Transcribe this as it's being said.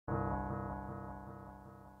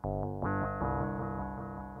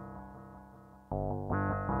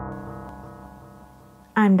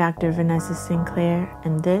I'm Dr. Vanessa Sinclair,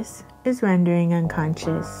 and this is Rendering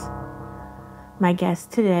Unconscious. My guest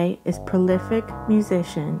today is prolific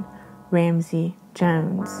musician Ramsey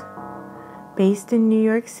Jones. Based in New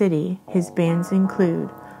York City, his bands include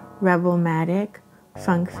Rebelmatic,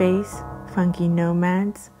 Funkface, Funky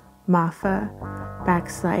Nomads, Maffa,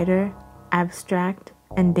 Backslider, Abstract,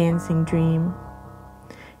 and Dancing Dream.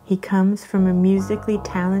 He comes from a musically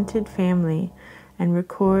talented family and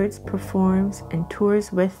records, performs, and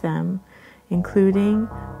tours with them, including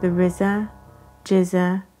the RZA,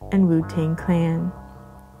 GZA, and Wutang Clan.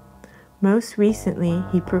 Most recently,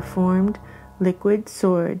 he performed Liquid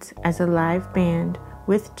Swords as a live band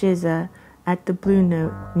with GZA at the Blue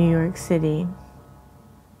Note, New York City.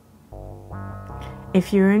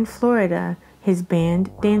 If you're in Florida, his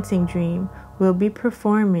band Dancing Dream will be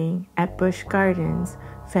performing at Busch Gardens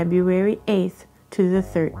February 8th to the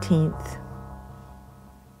 13th.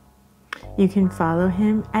 You can follow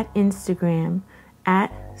him at Instagram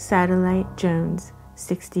at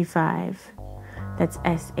SatelliteJones65. That's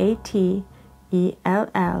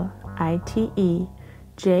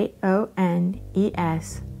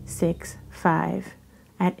SatelliteJones65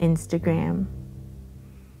 at Instagram.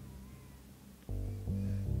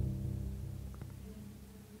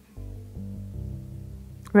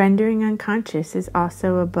 Rendering Unconscious is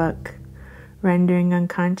also a book. Rendering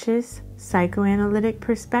Unconscious, Psychoanalytic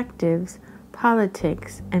Perspectives,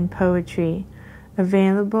 Politics, and Poetry,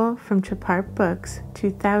 available from Trapart Books,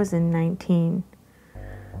 2019.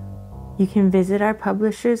 You can visit our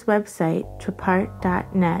publisher's website,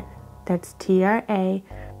 trapart.net. That's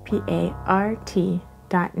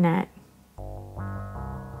TRAPART.net.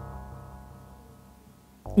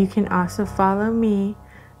 You can also follow me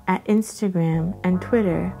at Instagram and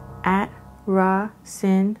Twitter at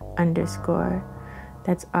rawsin_.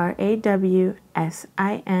 That's RAWSIN_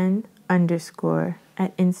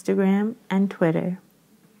 at Instagram and Twitter.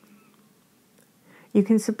 You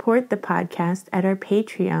can support the podcast at our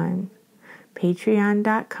Patreon,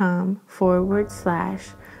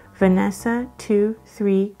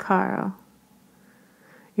 patreon.com/Vanessa23Carl.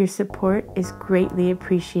 Your support is greatly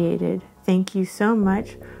appreciated. Thank you so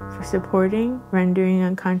much for supporting Rendering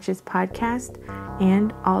Unconscious podcast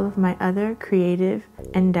and all of my other creative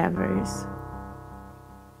endeavors.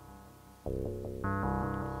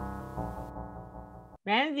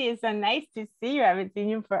 Ramsey, it's so nice to see you. I haven't seen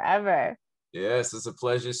you forever. Yes, it's a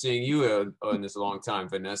pleasure seeing you in this long time,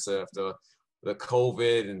 Vanessa. After the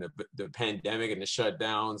COVID and the pandemic and the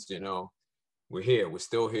shutdowns, you know, we're here. We're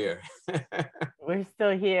still here. We're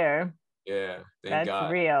still here. Yeah, thank God.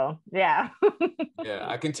 That's real. Yeah. Yeah,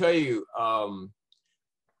 I can tell you,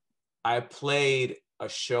 I played a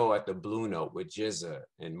show at the Blue Note with GZA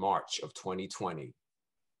in March of 2020,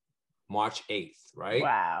 March 8th, right?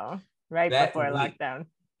 Wow. Right that before week, lockdown.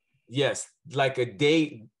 Yes, like a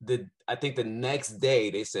day. I think the next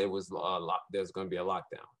day they said it was there's going to be a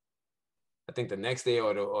lockdown. I think the next day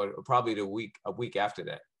or probably a week after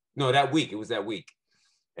that. No, that week. It was that week,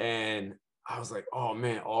 and I was like, oh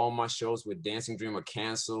man, all my shows with Dancing Dream are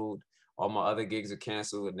canceled. All my other gigs are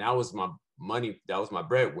canceled. And that was my money. That was my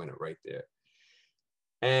breadwinner right there.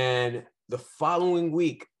 And the following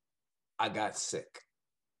week, I got sick.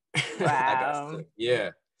 Wow. I got sick. Yeah.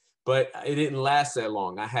 But it didn't last that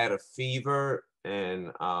long. I had a fever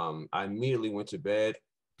and I immediately went to bed.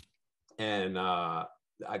 And I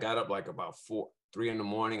got up like about 3 in the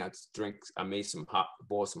morning. I made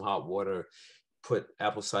boiled some hot water, put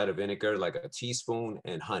apple cider vinegar, like a teaspoon,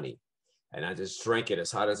 and honey. And I just drank it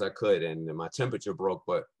as hot as I could. And my temperature broke,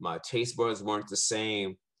 but my taste buds weren't the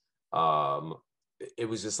same. It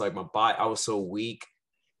was just like my body, I was so weak.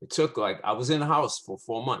 It took I was in the house for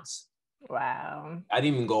 4 months. Wow. I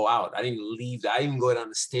didn't even go out. I didn't even leave. I didn't even go down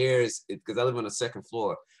the stairs because I live on the second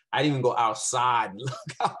floor. I didn't even go outside and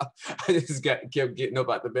look out. I just kept getting up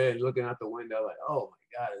out the bed, looking out the window like, oh my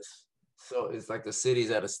God. It's like the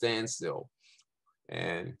city's at a standstill.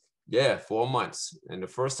 And yeah, 4 months. And the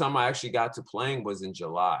first time I actually got to playing was in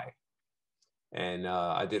July. And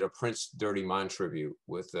I did a Prince Dirty Mind tribute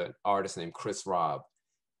with an artist named Chris Robb.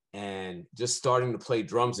 And just starting to play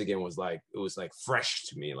drums again was fresh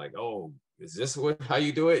to me. Like, oh, is this how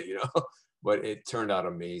you do it? You know, but it turned out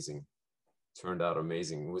amazing. It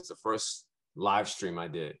was the first live stream I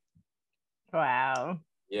did. Wow.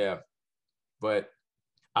 Yeah. But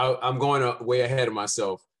I'm going way ahead of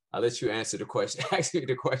myself. I'll let you answer the question. Ask me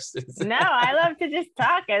the questions. No, I love to just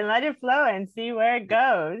talk and let it flow and see where it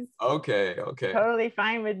goes. Okay. Totally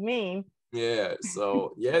fine with me. Yeah.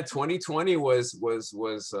 So yeah, 2020 was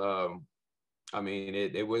I mean,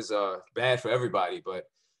 it was bad for everybody,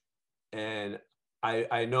 and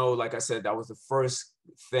I know, like I said, that was the first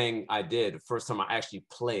thing I did, the first time I actually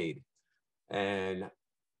played. And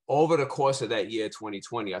over the course of that year,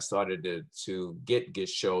 2020, I started to get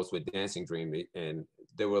shows with Dancing Dream, and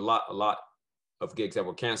there were a lot of gigs that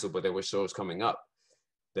were canceled, but there were shows coming up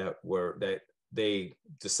that they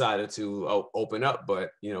decided to open up.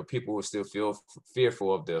 But people were still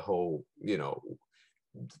fearful of the whole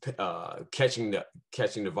catching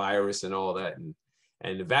the virus and all that,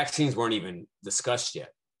 and the vaccines weren't even discussed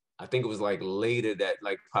yet. I think it was like later that,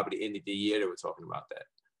 like probably the end of the year, they were talking about that.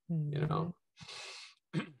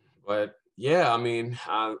 But yeah, I mean,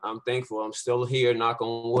 I'm thankful. I'm still here, knock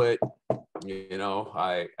on wood.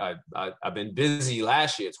 I've been busy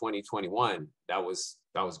last year, 2021. That was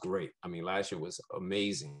great. I mean, last year was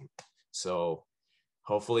amazing. So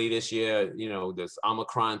hopefully this year, this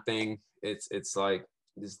Omicron thing, it's like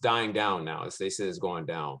it's dying down now. As they say, it's going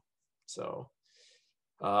down. So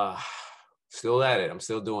still at it. I'm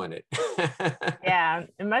still doing it. Yeah,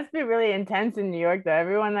 it must be really intense in New York though.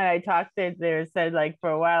 Everyone that I talked to there said like for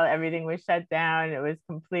a while everything was shut down. It was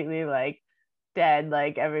completely like dead.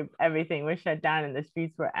 Like everything was shut down and the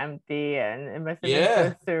streets were empty, and it must have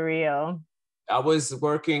been so surreal. I was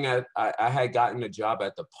working I had gotten a job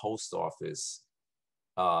at the post office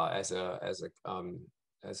as a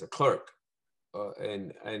clerk.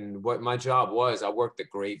 And what my job was, I worked the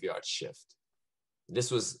graveyard shift.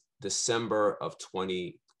 This was December of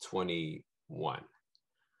 2021.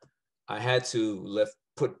 I had to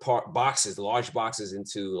put large boxes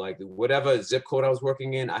into like whatever zip code I was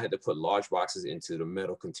working in. I had to put large boxes into the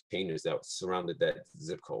metal containers that surrounded that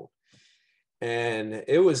zip code. And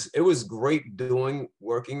it was great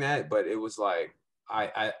working that, but it was like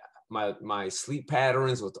my sleep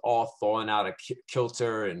patterns was all thawing out of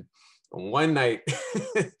kilter. And one night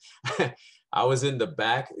I was in the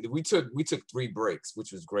back. We took 3 breaks,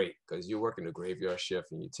 which was great because you're working a graveyard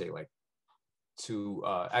shift and you take like 2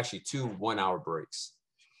 1-hour breaks.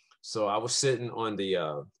 So I was sitting on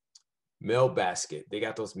the mail basket. They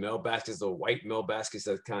got those mail baskets, the white mail baskets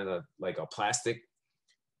that's kind of like a plastic.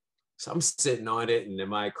 So I'm sitting on it, and then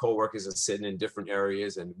my coworkers are sitting in different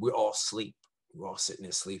areas, and we're all asleep. We're all sitting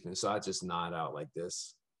there sleeping. So I just nod out like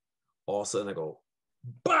this. All of a sudden I go,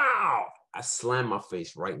 bow! I slammed my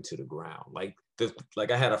face right into the ground, like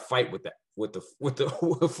I had a fight with the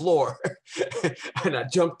floor, and I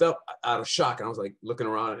jumped up out of shock, and I was like looking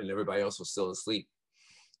around, and everybody else was still asleep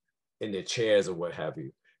in their chairs or what have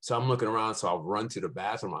you. So I'm looking around, so I run to the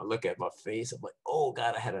bathroom. I look at my face. I'm like, oh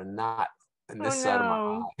God, I had a knot on this side of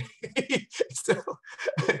my eye. So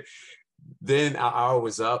then our hour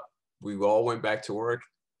was up. We all went back to work.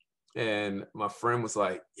 And my friend was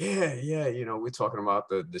like, yeah, we're talking about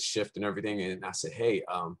the shift and everything. And I said, hey,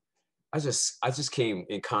 I just came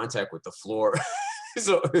in contact with the floor.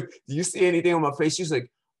 So do you see anything on my face? She was like,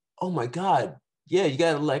 oh my God. Yeah, you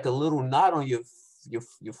got like a little knot on your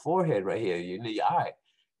forehead right here, your eye.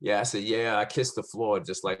 Yeah, I said, yeah, I kissed the floor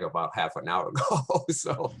just like about half an hour ago.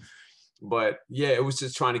 So, but yeah, it was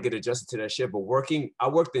just trying to get adjusted to that shift. But I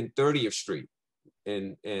worked in 30th Street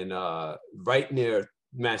in right near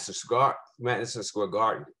Madison Square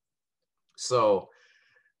Garden. So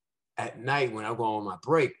at night when I go on my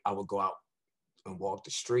break, I would go out and walk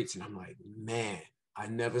the streets, and I'm like, man, I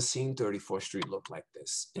never seen 34th Street look like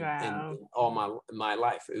this in all my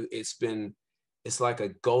life. It's like a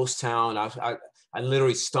ghost town. I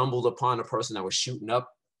literally stumbled upon a person that was shooting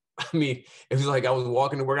up. I mean, it was like I was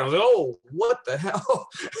walking to work. I was like, oh, what the hell?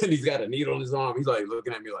 And he's got a needle in his arm. He's like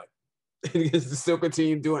looking at me like, and he still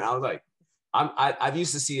continued doing it. I was like, I've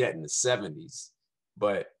used to see that in the 70s,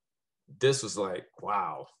 but this was like,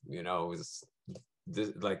 wow, it was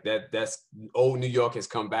like that's old New York has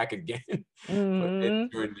come back again. Mm-hmm.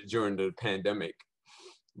 during the pandemic.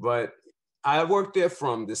 But I worked there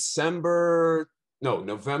from November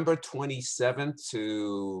 27th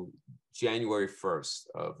to January 1st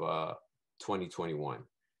of 2021.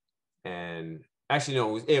 And actually,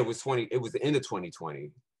 no, it was the end of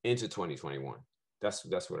 2020 into 2021.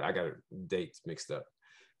 That's what I got dates mixed up.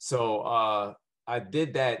 So I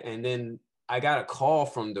did that, and then I got a call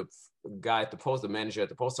from the guy at the manager at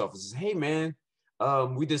the post office. Says, hey man,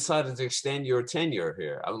 we decided to extend your tenure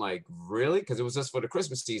here. I'm like, really? Because it was just for the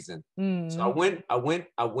Christmas season. Mm-hmm. So I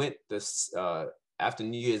went this after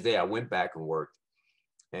New Year's Day. I went back and worked,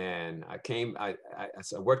 and I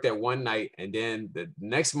worked that one night, and then the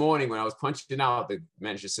next morning when I was punching out, the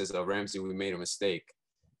manager says, oh, Ramsey, we made a mistake.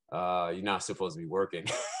 You're not supposed to be working.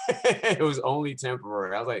 It was only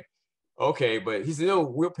temporary. I was like, okay, but he said, no,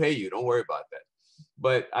 we'll pay you. Don't worry about that.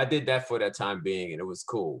 But I did that for that time being, and it was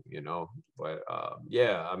cool, But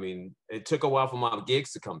yeah, I mean, it took a while for my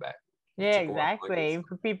gigs to come back. Yeah, took a while to get exactly.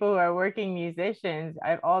 For people who are working musicians,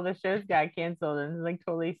 all the shows got canceled and like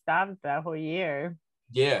totally stopped that whole year.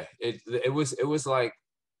 yeah, it was like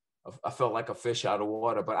I felt like a fish out of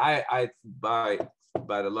water. But I by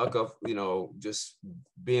the luck of just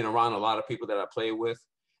being around a lot of people that I play with,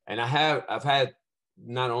 and I've had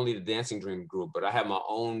not only the Dancing Dream group, but I have my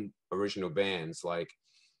own original bands like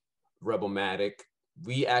Rebelmatic.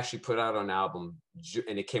 We actually put out an album,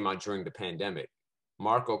 and it came out during the pandemic.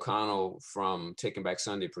 Mark O'Connell from Taking Back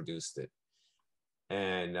Sunday produced it,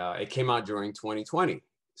 and it came out during 2020.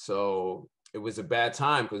 So it was a bad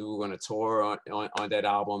time because we were going to tour on that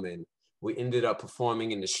album, and we ended up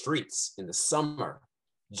performing in the streets in the summer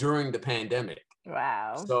during the pandemic.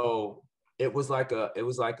 Wow. So like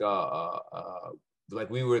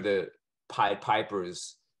we were the Pied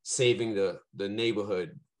Pipers saving the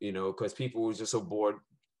neighborhood, because people were just so bored,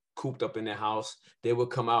 cooped up in their house. They would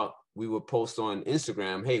come out. We would post on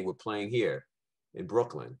Instagram, "Hey, we're playing here in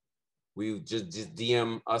Brooklyn." We just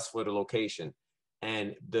DM us for the location,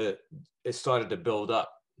 and it started to build up,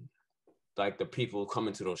 like the people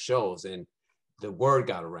coming to those shows, and the word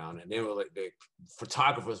got around, and they were like, the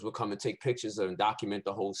photographers would come and take pictures and document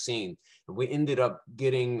the whole scene. And we ended up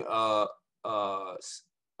getting a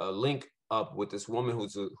link up with this woman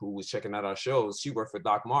who was checking out our shows. She worked for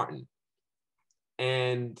Doc Martin,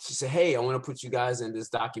 and she said, "Hey, I want to put you guys in this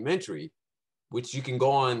documentary," which you can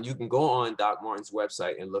go on Doc Martin's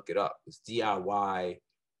website and look it up. It's DIY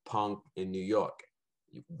punk in New York.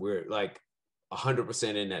 We're like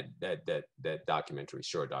 100% in that documentary,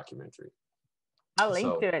 short documentary. I'll link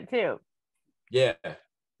So to it too.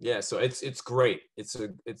 yeah. So it's great.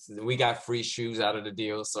 We got free shoes out of the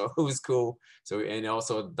deal, so it was cool. So, and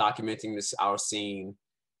also documenting our scene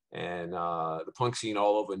and the punk scene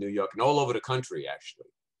all over New York and all over the country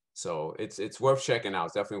actually. So it's worth checking out.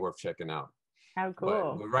 It's definitely worth checking out. How But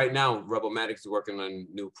cool. right now, Rebelmatic is working on a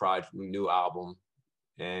new album,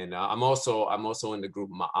 and I'm also in the group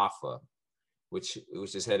Ma'afa, which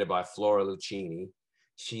is headed by Flora Lucchini.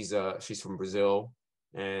 She's from Brazil,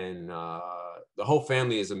 and the whole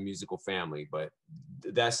family is a musical family, but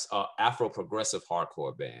that's a Afro progressive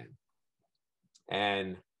hardcore band.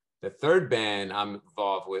 And the third band I'm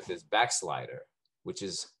involved with is Backslider, which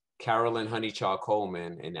is Carolyn Honeychaw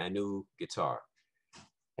Coleman and Anu guitar.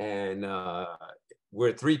 And we're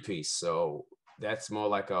a three-piece, so that's more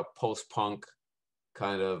like a post-punk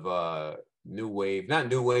kind of new wave, not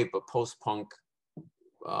new wave, but post-punk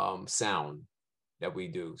sound that we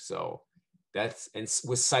do. So that's, and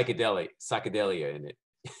with psychedelia in it,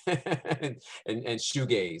 and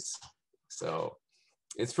shoegaze. So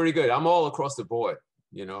it's pretty good. I'm all across the board,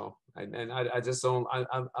 and I just don't.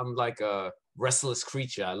 I'm like a restless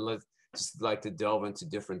creature. Just like to delve into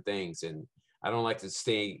different things, and I don't like to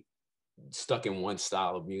stay stuck in one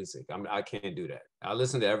style of music. I can't do that. I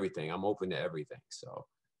listen to everything. I'm open to everything. So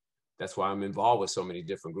that's why I'm involved with so many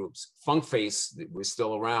different groups. Funk Face, we're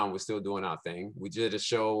still around. We're still doing our thing. We did a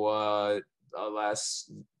show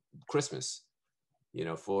last Christmas,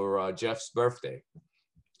 for Jeff's birthday.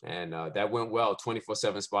 And that went well.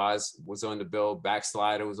 24/7 Spies was on the bill.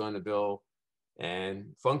 Backslider was on the bill.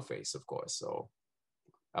 And Funk Face, of course. So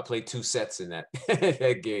I played 2 sets in that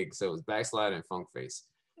that gig. So it was Backslider and Funk Face.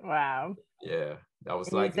 Wow. Yeah, that was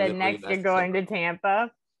And like you said next you're going to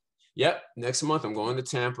Tampa. Yep, next month I'm going to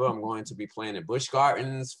Tampa. I'm going to be playing at Busch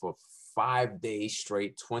Gardens for 5 days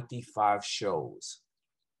straight, 25 shows.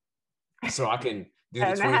 So I can do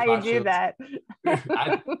I the don't know how 25 you do shows. that.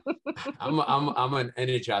 I'm an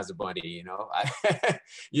energizer bunny,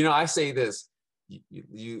 I say this: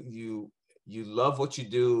 you love what you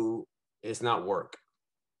do. It's not work.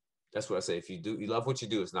 That's what I say. If you love what you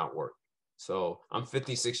do, it's not work. So I'm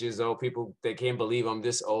 56 years old. People, they can't believe I'm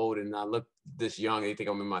this old and I look this young. They think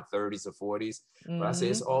I'm in my 30s or 40s. But I say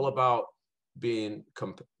it's all about being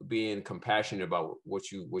compassionate about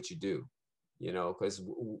what you do. Because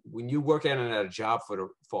when you work at a job for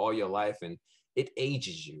all your life, and it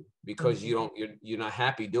ages you because you're not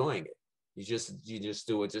happy doing it. You just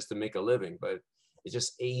do it just to make a living, but it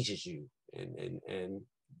just ages you. And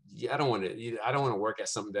I don't want to work at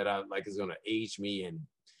something that I like is going to age me and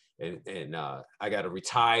I got to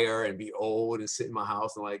retire and be old and sit in my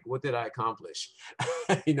house and like, what did I accomplish?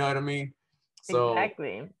 You know what I mean? So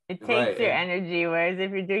exactly. It takes right, your energy, whereas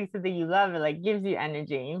if you're doing something you love, it like gives you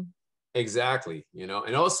energy. exactly.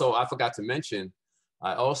 And also I forgot to mention,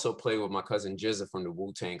 I also play with my cousin Jizza from the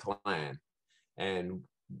Wutang Clan, and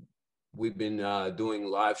we've been doing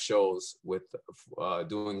live shows with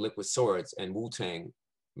doing Liquid Swords and Wutang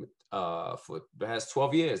for the past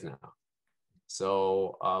 12 years now.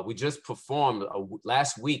 So we just performed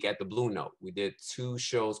last week at the Blue Note. We did 2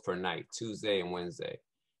 shows per night, Tuesday and Wednesday.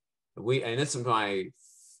 And this is my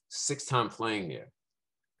 6th time playing there,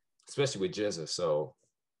 especially with Jizza. So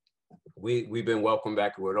we've been welcomed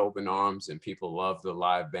back with open arms, and people love the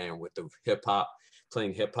live band with the hip hop,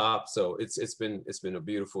 playing hip hop. So it's been a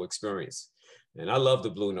beautiful experience. And I love the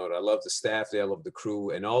Blue Note. I love the staff there. I love the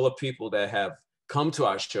crew, and all the people that have come to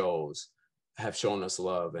our shows have shown us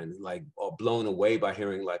love and like are blown away by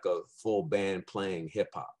hearing like a full band playing hip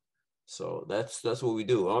hop. So that's what we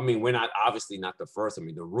do. I mean, we're not obviously not the first. I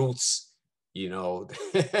mean, the Roots, you know,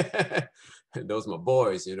 those are my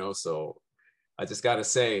boys, you know. So I just got to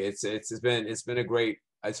say, it's been a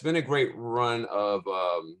great run of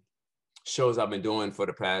shows I've been doing for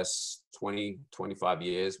the past 25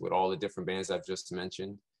 years with all the different bands I've just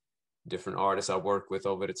mentioned, different artists I worked with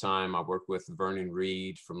over the time. I worked with Vernon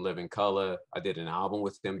Reid from Living Color. I did an album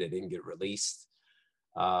with them that didn't get released.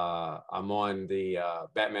 I'm on the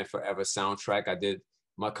Batman Forever soundtrack.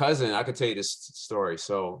 My cousin, I could tell you this story.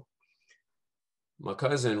 So my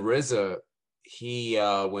cousin RZA, he,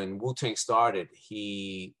 when Wutang started,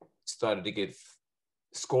 he started to get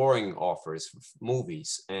scoring offers for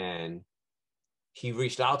movies, and he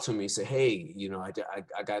reached out to me and said, hey, you know,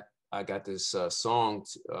 I got this song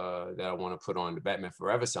that I want to put on the Batman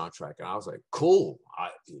Forever soundtrack. And I was like, cool.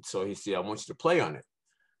 So he said, I want you to play on it.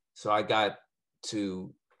 So I got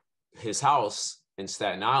to his house in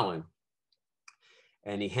Staten Island,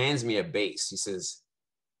 and he hands me a bass. He says,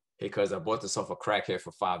 hey, cuz I bought this off a crackhead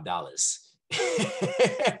for $5.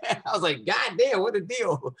 I was like, God damn, what a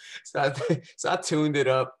deal. So I tuned it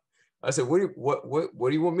up. I said, what do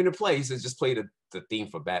you want me to play? He said, just play the theme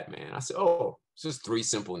for Batman. I said, oh, it's just 3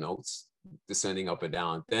 simple notes descending up and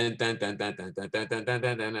down, dun, dun, dun, dun, dun, dun, dun, dun, dun,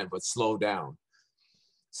 dun, dun, dun, but slow down.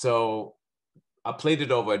 So I played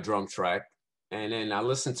it over a drum track, and then I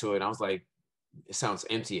listened to it. And I was like, it sounds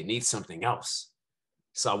empty. It needs something else.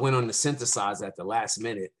 So I went on the synthesizer at the last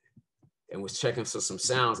minute and was checking for some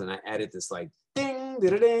sounds, and I added this like ding,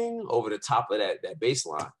 ding over the top of that bass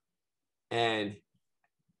line. And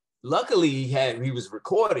luckily he was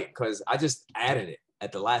recording, because I just added it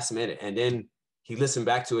at the last minute. And then he listened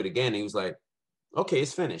back to it again. And he was like, okay,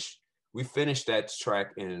 it's finished. We finished that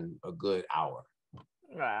track in a good hour.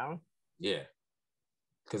 Wow. Yeah.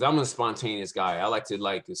 Because I'm a spontaneous guy. I like to,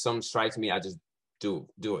 like, if something strikes me, I just do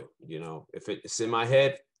it. You know, if it's in my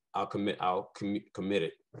head, I'll commit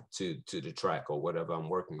it to the track or whatever I'm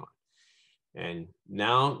working on. And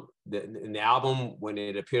now in the album, when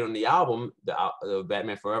it appeared on the album, the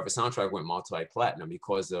Batman Forever soundtrack went multi-platinum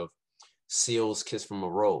because of Seal's Kiss from a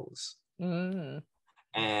Rose. Mm.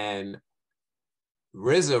 And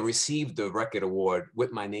RZA received the record award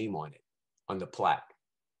with my name on it, on the plaque.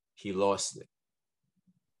 He lost it.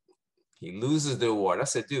 He loses the award. I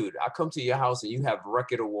said, dude, I come to your house and you have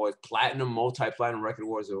record awards, platinum, multi-platinum record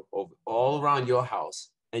awards all around your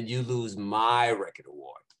house, and you lose my record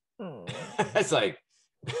award. It's like,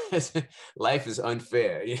 life is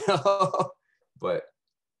unfair, you know? But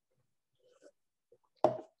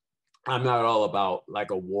I'm not all about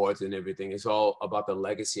like awards and everything. It's all about the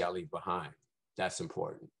legacy I leave behind. That's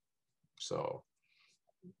important. So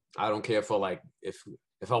I don't care for like,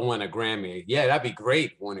 if I win a Grammy, yeah, that'd be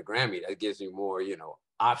great. Win a Grammy, that gives me more, you know,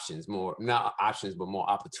 options, not options, but more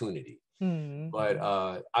opportunity. But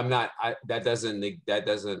that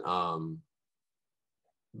doesn't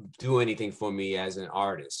do anything for me as an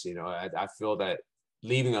artist. You know, I feel that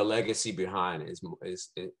leaving a legacy behind it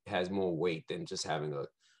has more weight than just having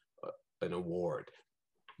an award,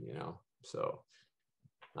 you know. So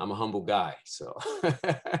I'm a humble guy. So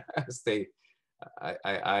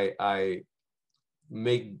I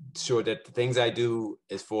make sure that the things I do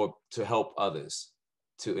is to help others,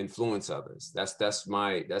 to influence others. That's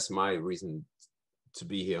my reason to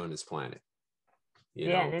be here on this planet. You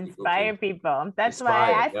know, and inspire people. That's why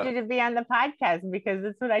I asked you to be on the podcast, because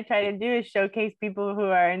that's what I try to do, is showcase people who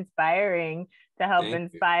are inspiring, to help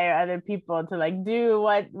inspire other people to like do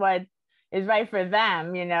what is right for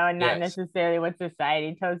them, you know, and not necessarily what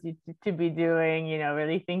society tells you to be doing. You know,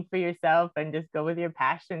 really think for yourself and just go with your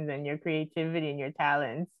passions and your creativity and your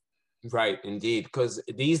talents. Right, indeed. Because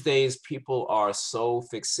these days people are so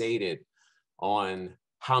fixated on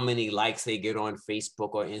how many likes they get on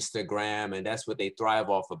Facebook or Instagram, and that's what they thrive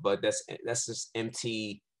off of. But that's just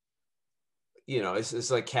empty. You know,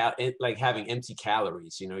 it's like having empty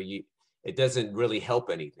calories. You know, it doesn't really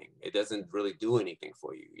help anything. It doesn't really do anything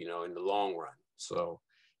for you, you know, in the long run. So,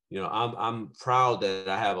 you know, I'm proud that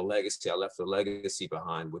I have a legacy. I left a legacy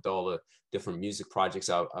behind with all the different music projects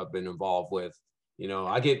I've been involved with. You know,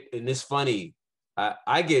 and it's funny.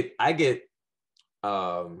 I get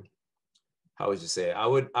how would you say it?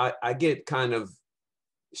 I get kind of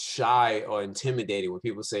shy or intimidated when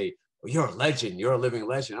people say, well, you're a legend, you're a living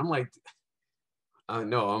legend. I'm like,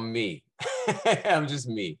 no, I'm me. I'm just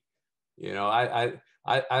me. You know, I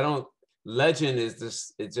don't, legend is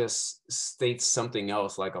this, it just states something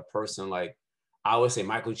else, like a person. Like I would say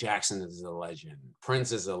Michael Jackson is a legend,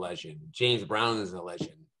 Prince is a legend, James Brown is a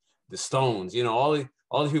legend, the Stones, you know,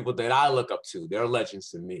 all the people that I look up to, they're legends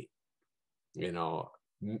to me. You know,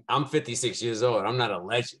 I'm 56 years old. I'm not a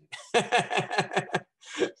legend.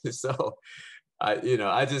 So you know,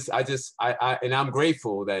 and I'm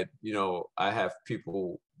grateful that, you know, I have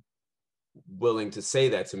people willing to say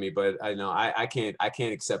that to me, but I know I can't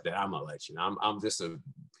accept that I'm a legend. I'm just a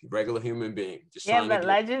regular human being, just Yeah, trying to but get,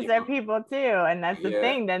 legends you are know, people too. And that's the yeah,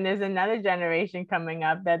 thing. Then there's another generation coming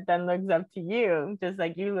up that then looks up to you, just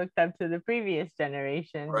like you looked up to the previous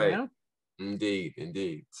generation, you right. know? Indeed,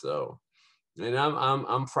 indeed. So, and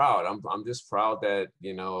I'm proud. I'm just proud that,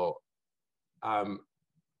 you know, I'm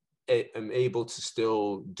am able to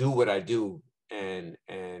still do what I do, and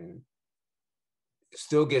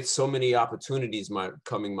still get so many opportunities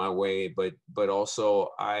coming my way, but also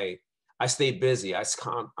I stay busy.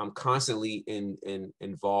 I'm constantly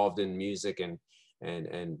involved in music, and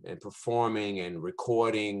performing and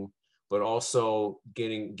recording, but also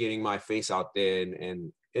getting my face out there,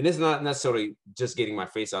 and it's not necessarily just getting my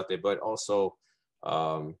face out there, but also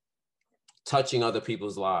um, touching other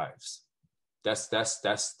people's lives. That's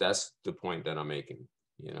the point that I'm making,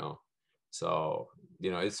 you know. So,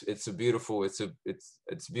 you know, it's a beautiful, it's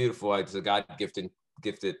beautiful. It's a God gifted.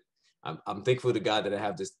 I'm thankful to God that I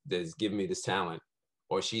have this, that's given me this talent,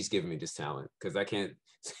 or she's given me this talent, because I can't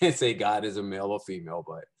say God is a male or female,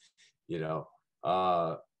 but you know,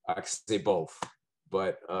 I can say both.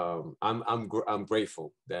 But I'm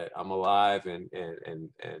grateful that I'm alive, and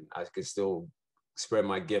I can still spread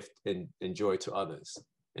my gift and joy to others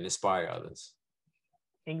and inspire others.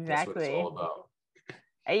 That's what it's all Exactly. about.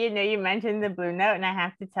 You know, you mentioned the Blue Note, and I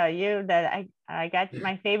have to tell you that I got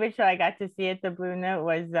my favorite show I got to see at the Blue Note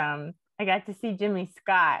was I got to see Jimmy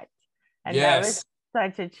Scott, and that was Yes.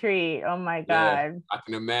 such a treat. Oh my Yeah, God. I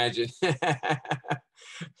can imagine.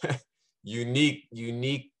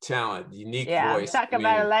 Unique talent, unique Yeah, voice. talk I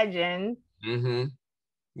about a mean, legend. hmm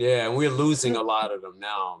yeah, and we're losing a lot of them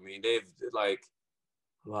now. I mean, they've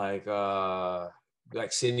like uh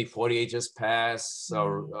like Sidney Poitier just passed,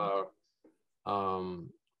 or um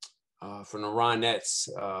from the Ronettes.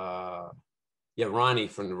 Yeah, Ronnie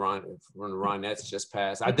from the Ronettes just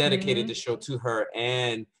passed. I dedicated Mm-hmm. the show to her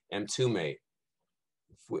and Mtume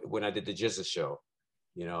when I did the Jizza show.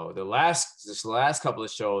 You know, this last couple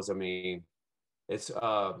of shows, I mean, it's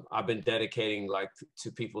I've been dedicating like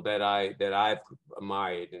to people that I've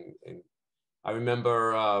admired, and I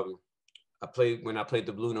remember when I played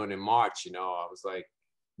the Blue Note in March, you know, I was like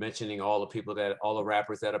mentioning all the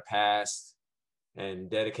rappers that have passed, and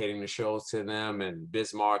dedicating the shows to them, and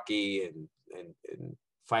Bismarcky, and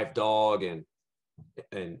Fife Dog, and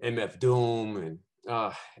MF Doom, and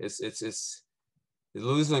it's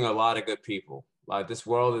losing a lot of good people. Like, this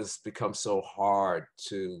world has become so hard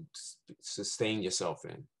to sustain yourself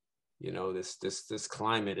in. You know, this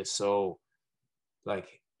climate is so, like,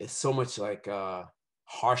 it's so much like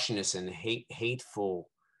harshness and hateful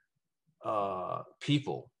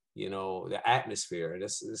people. You know, the atmosphere.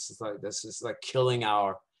 This is like killing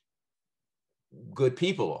our good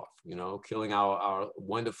people off. You know, killing our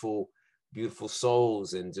wonderful, beautiful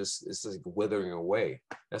souls, and just it's like withering away.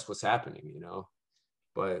 That's what's happening. You know,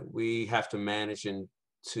 but we have to manage and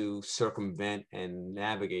to circumvent and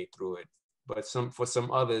navigate through it. But for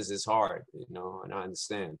some others it's hard, you know, and I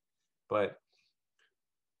understand. But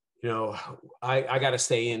you know, I gotta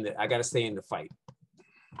stay in the fight.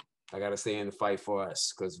 I gotta stay in the fight for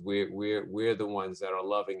us, because we're the ones that are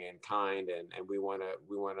loving and kind, and we wanna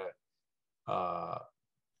uh,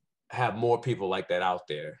 have more people like that out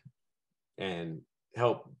there, and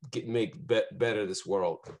help make better this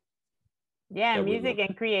world Yeah, that we music live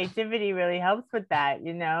and creativity really helps with that,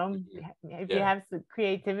 you know, in. if you Yeah. have some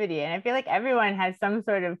creativity. And I feel like everyone has some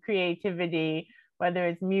sort of creativity, whether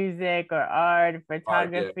it's music or art, Art. Yeah.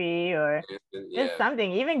 photography, or just Yeah.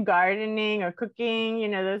 something, even gardening or cooking, you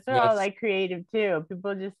know, those are all Yes. like creative too.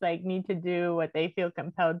 People just like need to do what they feel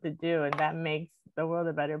compelled to do, and that makes the world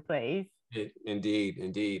a better place. Indeed,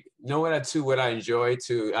 indeed. You know what I enjoy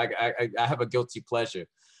too? I have a guilty pleasure.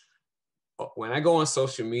 When I go on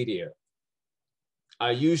social media,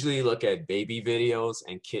 I usually look at baby videos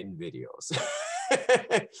and kitten videos.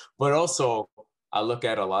 But also I look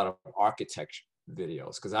at a lot of architecture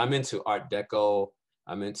videos, because I'm into Art Deco.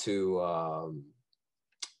 I'm into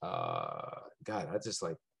God, I just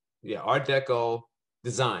like, yeah, Art Deco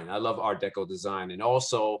design. I love Art Deco design. And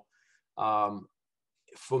also,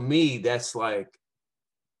 for me, that's like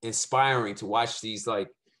inspiring to watch these like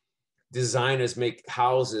designers make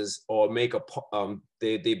houses or make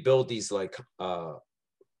they build these like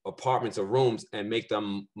apartments or rooms and make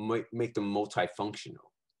them multifunctional.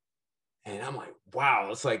 And I'm like, wow,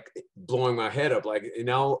 it's like blowing my head up, like, you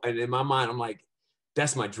know. And in my mind, I'm like,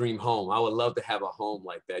 that's my dream home. I would love to have a home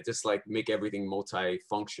like that, just like make everything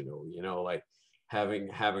multifunctional, you know, like having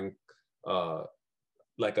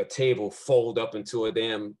like a table fold up into a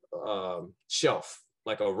damn shelf,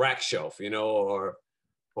 like a rack shelf, you know,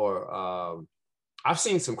 or I've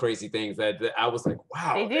seen some crazy things that I was like, They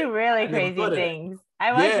wow, do really I never crazy thought of that. things.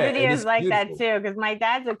 I watch Yeah, and videos it's like that beautiful. too, because my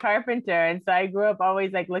dad's a carpenter. And so I grew up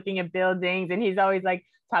always like looking at buildings, and he's always like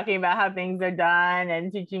talking about how things are done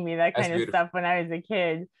and teaching me that That's kind of beautiful. stuff when I was a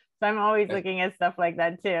kid. So I'm always That, looking at stuff like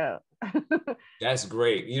that too. that's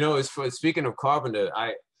great. You know, it's for speaking of carpenters.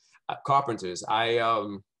 I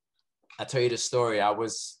tell you the story. I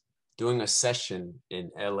was doing a session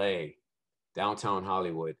in L.A., downtown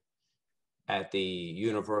Hollywood, at the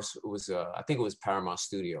Universal. It was I think it was Paramount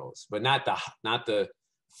Studios, but not the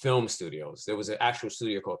film studios. There was an actual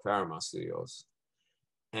studio called Paramount Studios,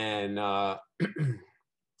 and I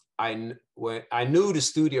knew the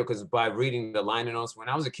studio because by reading the liner notes. When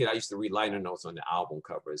I was a kid, I used to read liner notes on the album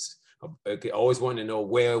covers. I always wanted to know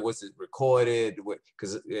where was it recorded,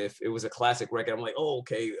 because if it was a classic record, I'm like, oh,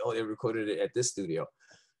 okay, oh, they recorded it at this studio.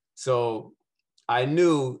 So I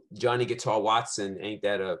knew Johnny Guitar Watson, Ain't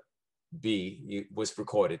That a B, was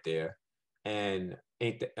recorded there, and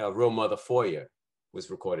Ain't a Real Mother For You was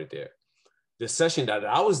recorded there. The session that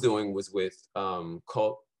I was doing was with Colin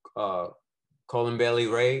Bailey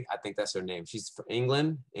Ray. I think that's her name. She's from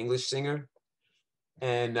England, English singer.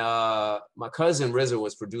 And my cousin RZA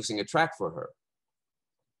was producing a track for her.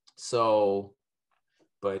 So,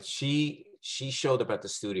 but she showed up at the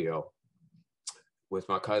studio with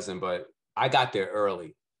my cousin, but I got there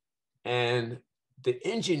early. And the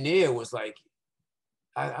engineer was like,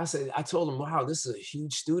 I told him, wow, this is a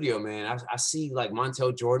huge studio, man. I see like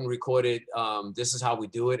Montel Jordan recorded This Is How We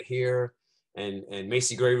Do It here. And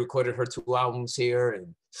Macy Gray recorded her 2 albums here.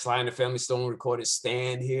 And Sly and the Family Stone recorded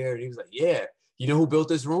Stand here. And he was like, yeah, you know who built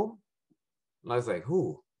this room? And I was like,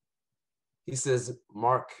 who? He says,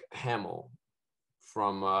 Mark Hamill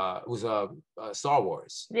from, it was Star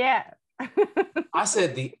Wars. Yeah. I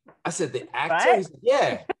said, the actor? He What? said,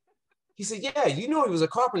 yeah. He said, yeah, you know, he was a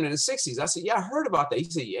carpenter in the 60s. I said, yeah, I heard about that. He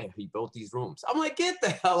said, yeah, he built these rooms. I'm like, get the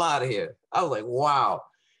hell out of here. I was like, wow.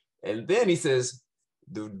 And then he says,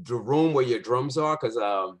 the room where your drums are, because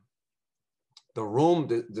the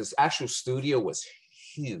room, this actual studio was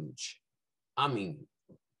huge. I mean,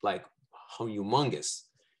 like humongous.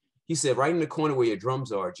 He said, right in the corner where your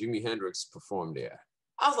drums are, Jimi Hendrix performed there.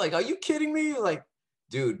 I was like, are you kidding me? Like,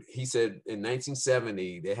 dude, he said in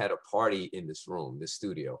 1970, they had a party in this room, this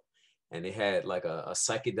studio. And they had like a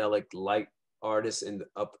psychedelic light artist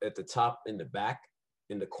up at the top in the back,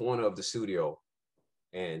 in the corner of the studio.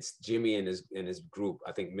 And Jimmy and his group,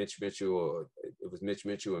 I think Mitch Mitchell, or it was Mitch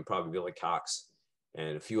Mitchell and probably Billy Cox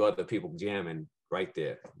and a few other people jamming right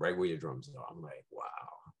there, right where your drums are. I'm like, wow.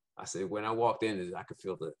 I said, when I walked in, I could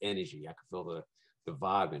feel the energy. I could feel the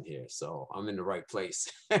vibe in here. So I'm in the right place.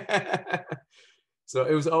 So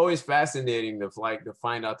it was always fascinating to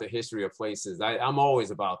find out the history of places. I'm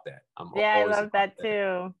always about that. I'm Yeah, I always love about that that,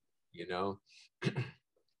 too. you know?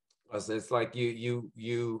 It's like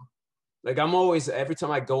you like I'm always, every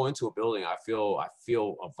time I go into a building, I feel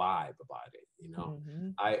a vibe about it, you know? Mm-hmm.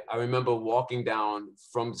 I remember walking down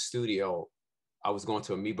from the studio, I was going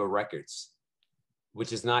to Amoeba Records,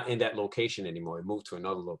 which is not in that location anymore. It moved to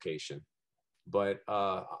another location. But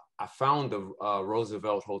I found the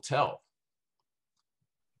Roosevelt Hotel.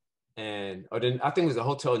 Then I think it was a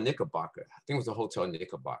Hotel Knickerbocker. I think it was a Hotel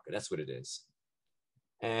Knickerbocker. That's what it is.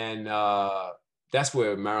 And that's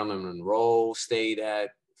where Marilyn Monroe stayed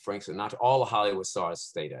at, Frank Sinatra, all the Hollywood stars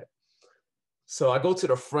stayed at. So I go to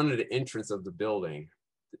the front of the entrance of the building.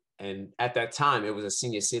 And at that time, it was a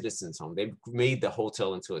senior citizens home. They made the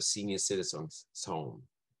hotel into a senior citizens home.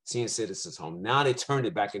 Now they turned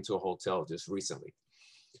it back into a hotel just recently.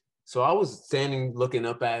 So I was standing looking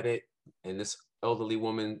up at it, and this elderly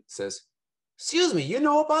woman says, excuse me, you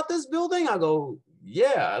know about this building? I go,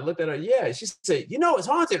 yeah. I looked at her, yeah. She said, you know it's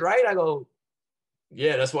haunted, right? I go,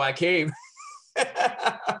 yeah, that's why I came.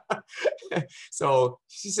 So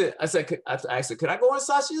she said, I asked her, could I go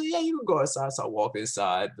inside? She said, yeah, you can go inside. So I walked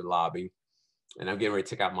inside the lobby, And I'm getting ready to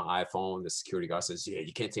take out my iPhone. The security guard says, yeah,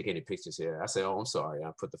 you can't take any pictures here. I said, oh, I'm sorry.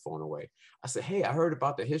 I put the phone away. I said, hey, I heard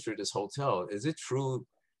about the history of this hotel. Is it true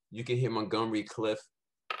you can hear Montgomery Cliff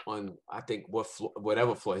on, I think,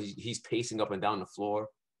 whatever floor? He's pacing up and down the floor.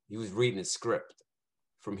 He was reading a script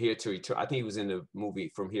from here to eternity. I think he was in the movie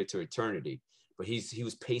From Here to Eternity, but he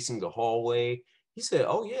was pacing the hallway. He said,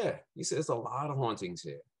 oh, yeah. He said, there's a lot of hauntings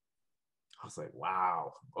here. I was like,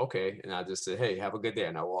 wow, okay. And I just said, hey, have a good day.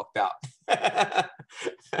 And I walked out. I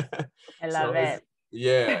love it.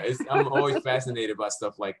 Yeah, I'm always fascinated by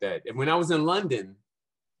stuff like that. And when I was in London,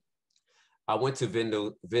 I went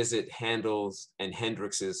to visit Handel's and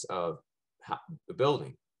Hendrix's the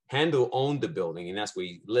building. Handel owned the building, and that's where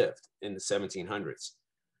he lived in the 1700s.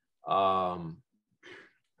 I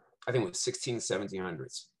think it was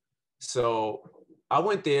 1700s. So I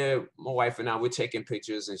went there, my wife and I were taking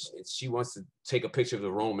pictures, and she wants to take a picture of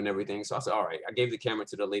the room and everything. So I said, all right. I gave the camera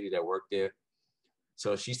to the lady that worked there.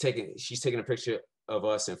 So she's taking a picture of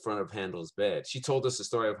us in front of Handel's bed. She told us the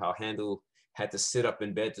story of how Handel had to sit up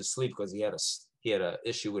in bed to sleep because he had an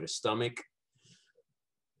issue with his stomach.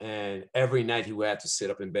 And every night he would have to sit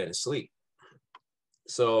up in bed and sleep.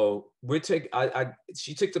 So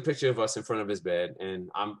she took the picture of us in front of his bed, and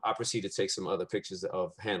I proceeded to take some other pictures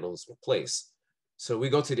of Handel's place. So we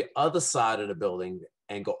go to the other side of the building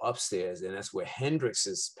and go upstairs, and that's where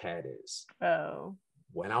Hendrix's pad is. Oh.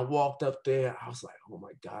 When I walked up there, I was like, oh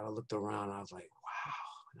my God. I looked around, I was like, wow.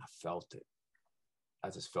 And I felt it. I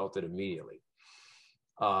just felt it immediately.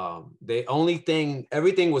 Everything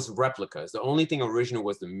was replicas. The only thing original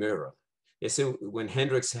was the mirror. They said when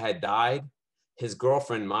Hendrix had died, his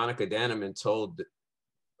girlfriend, Monica Danneman, told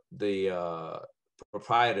the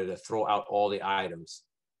proprietor to throw out all the items,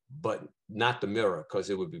 but not the mirror, because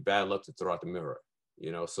it would be bad luck to throw out the mirror.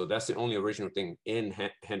 So that's the only original thing in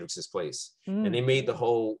Hendrix's place. And they made the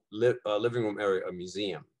whole living room area a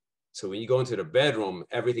museum. So when you go into the bedroom,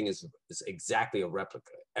 everything is exactly a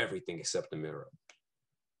replica, everything except the mirror.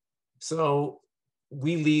 So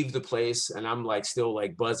we leave the place, and I'm still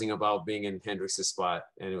buzzing about being in Hendrix's spot.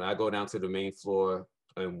 And I go down to the main floor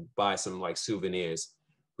and buy some souvenirs.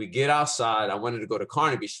 We get outside. I wanted to go to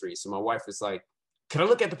Carnaby Street. So my wife is like, can I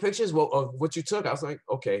look at the pictures of what you took? I was like,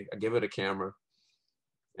 okay. I give her the camera.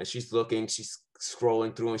 And she's looking, she's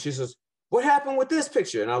scrolling through, and she says, what happened with this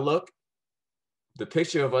picture? And I look, the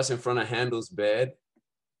picture of us in front of Handel's bed,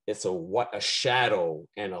 it's a shadow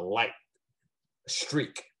and a light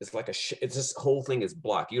streak. It's it's this whole thing is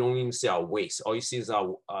blocked. You don't even see our waist. All you see is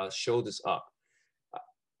our shoulders up.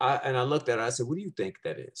 And I looked at her, I said, what do you think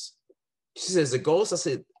that is? She says, a ghost? I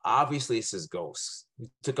said, obviously it says ghost. We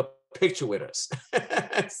took a picture with us.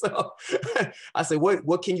 So I said,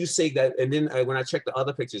 what can you say that? And then when I checked the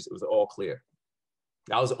other pictures, it was all clear.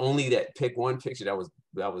 That was only that one picture that was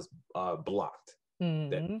blocked.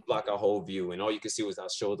 That blocked our whole view. And all you could see was our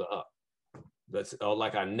shoulder up. That's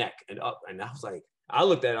like our neck and up. And I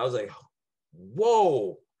looked at it, I was like,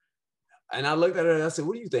 whoa. And I looked at her and I said,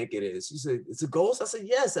 what do you think it is? She said, it's a ghost? I said,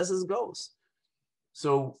 yes, that's a ghost.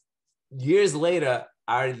 So years later,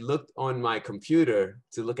 I looked on my computer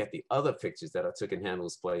to look at the other pictures that I took in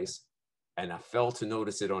Handel's place, and I failed to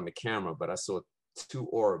notice it on the camera, but I saw 2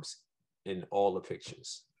 orbs in all the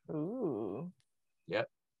pictures. Ooh. Yep.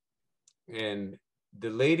 And the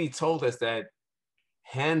lady told us that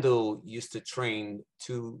Handel used to train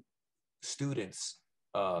 2 students,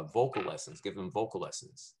 vocal lessons, give them vocal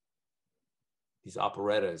lessons. These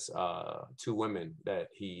operettas, 2 women that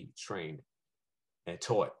he trained and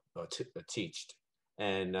taught or teached.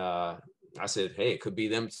 And I said, hey, it could be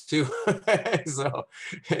them too. So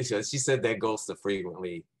she said that ghosts are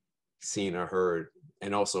frequently seen or heard,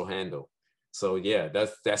 and also Handel. So yeah,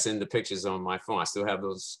 that's in the pictures on my phone. I still have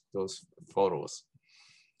those photos.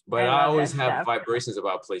 But I always have vibrations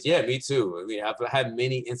about places. Yeah, me too. I mean, I've had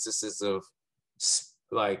many instances of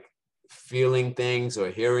feeling things or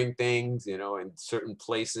hearing things, in certain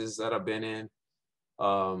places that I've been in.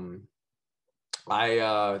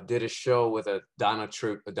 I did a show with a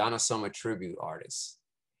Donna Summer tribute artist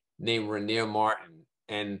named Rainier Martin,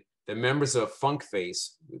 and the members of Funk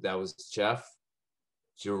Face, that was Jeff,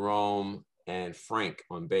 Jerome, and Frank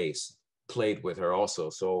on bass, played with her also.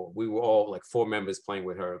 So we were all 4 members playing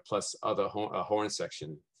with her, plus a horn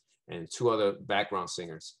section and 2 other background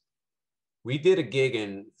singers. We did a gig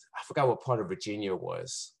in, I forgot what part of Virginia it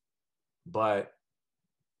was, but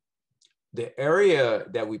the area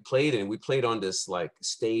that we played in, we played on this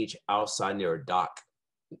stage outside near a dock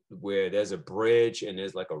where there's a bridge and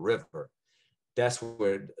there's a river. That's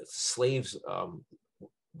where slaves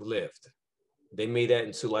lived. They made that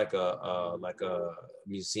into a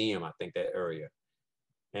museum, I think, that area.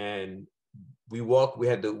 And we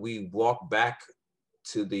walked back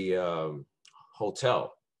to the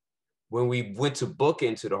hotel. When we went to book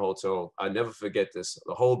into the hotel, I never forget this.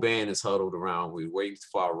 The whole band is huddled around. We're waiting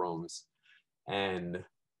for our rooms. And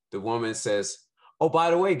the woman says, "Oh,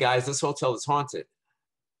 by the way, guys, this hotel is haunted."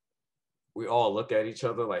 We all look at each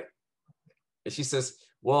other like, and she says,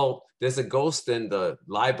 "Well, there's a ghost in the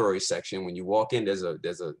library section. When you walk in, there's a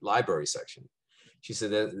library section." She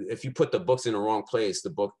said that if you put the books in the wrong place, the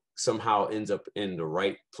book somehow ends up in the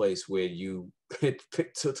right place where you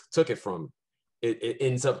took it from. It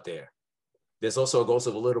ends up there. There's also a ghost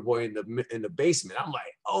of a little boy in the basement. I'm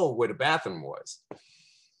like, oh, where the bathroom was.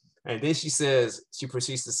 And then she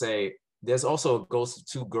proceeds to say, there's also a ghost of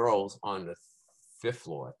two girls on the 5th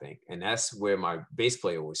floor, I think. And that's where my bass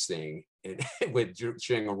player was staying,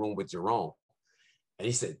 sharing a room with Jerome. And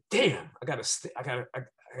he said, damn, I gotta stay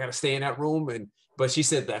in that room. But she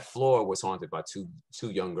said that floor was haunted by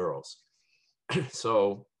two young girls.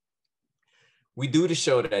 So we do the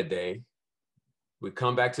show that day. We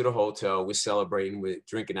come back to the hotel, we're celebrating, we're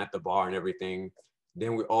drinking at the bar and everything.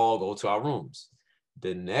 Then we all go to our rooms.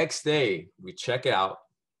 The next day, we check out.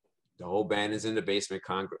 The whole band is in the basement,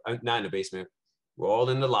 not in the basement. We're all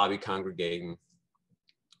in the lobby congregating.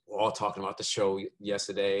 We're all talking about the show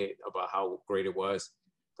yesterday, about how great it was.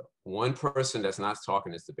 The one person that's not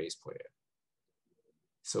talking is the bass player.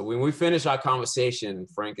 So when we finish our conversation,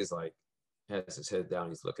 Frank is like, has his head down,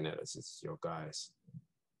 he's looking at us. It's, yo, guys,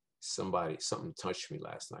 something touched me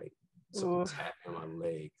last night. Something tapped on my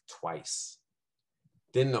leg twice.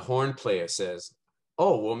 Then the horn player says,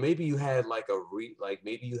 oh, well, maybe you had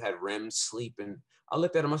maybe you had REM sleep. And I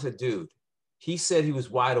looked at him, I said, dude, he said he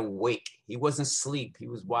was wide awake. He wasn't asleep, he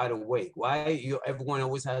was wide awake. Why everyone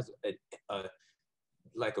always has a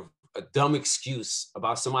dumb excuse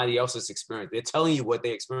about somebody else's experience? They're telling you what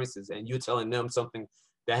their experience is, and you're telling them something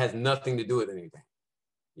that has nothing to do with anything.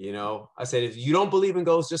 You know, I said, if you don't believe in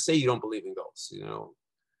ghosts, just say you don't believe in ghosts, you know?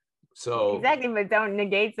 So exactly, but don't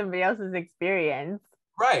negate somebody else's experience.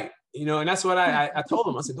 Right. You know, and that's what I told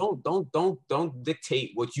him. I said, don't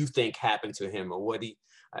dictate what you think happened to him or what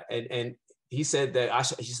and he said that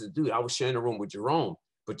he said, dude, I was sharing a room with Jerome,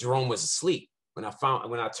 but Jerome was asleep when I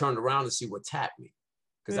turned around to see what tapped me.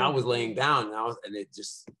 Because I was laying down and it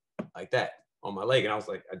just like that on my leg. And I was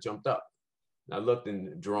like, I jumped up and I looked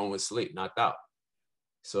and Jerome was asleep, knocked out.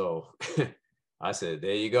 So I said,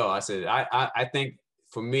 there you go. I said, I think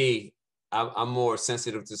for me, I'm more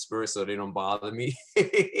sensitive to spirits, so they don't bother me.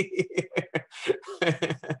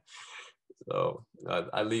 So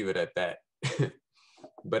I leave it at that.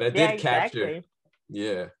 But I did capture.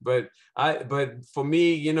 Yeah, but for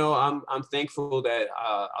me, you know, I'm thankful that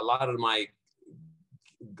a lot of my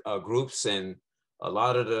groups and a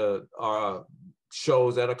lot of the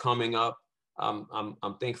shows that are coming up, I'm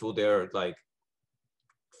thankful they're like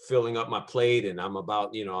filling up my plate, and I'm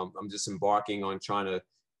about, you know, I'm just embarking on trying to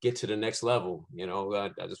get to the next level. You know, I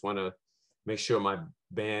just want to make sure my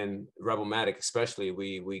band Rebelmatic, especially,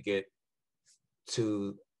 we get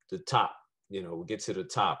to the top. You know, we get to the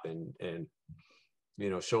top and you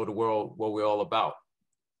know, show the world what we're all about.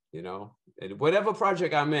 You know, and whatever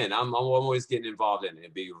project I'm in, I'm always getting involved in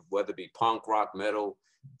it. Whether it be punk, rock, metal,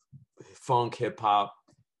 funk, hip hop.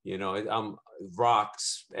 You know, I'm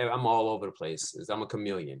rocks. I'm all over the place. I'm a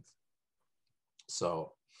chameleon.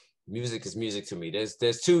 So music is music to me.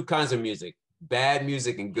 There's two kinds of music: bad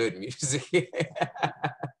music and good music. You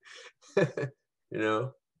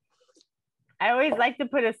know, I always like to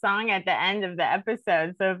put a song at the end of the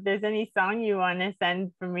episode. So if there's any song you want to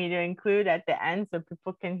send for me to include at the end so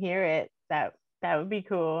people can hear it, that would be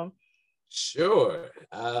cool. Sure.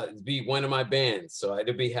 It'd be one of my bands, so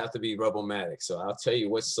it'd have to be Rebelmatic. So I'll tell you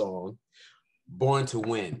what song. Born to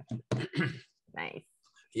Win. Nice.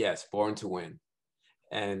 Yes, Born to Win.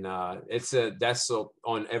 And that's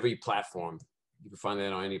on every platform. You can find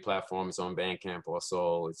that on any platform. It's on Bandcamp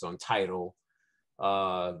also. It's on Tidal,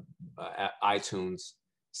 iTunes.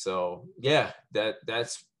 So yeah,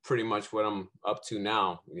 that's pretty much what I'm up to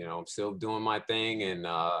now. You know, I'm still doing my thing and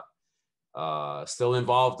still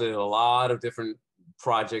involved in a lot of different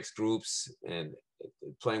projects, groups, and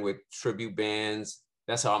playing with tribute bands.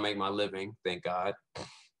 That's how I make my living, thank God.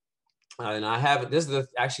 And I have, this is the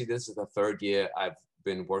 3rd year I've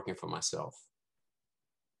been working for myself.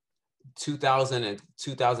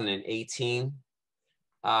 2018,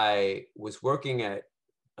 I was working at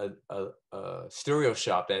a stereo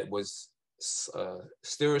shop that was a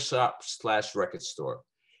stereo shop / record store.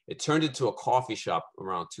 It turned into a coffee shop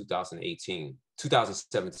around 2017.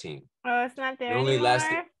 Oh, it's not there It only anymore?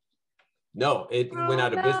 lasted. No, it went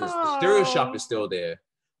out of business. The stereo shop is still there,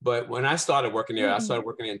 But when I started working there, I started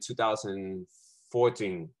working in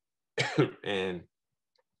 2014, and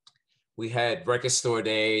we had record store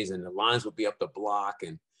days, and the lines would be up the block,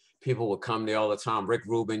 and people would come there all the time. Rick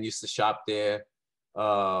Rubin used to shop there.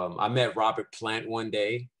 I met Robert Plant one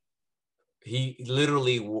day. He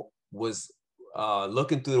literally was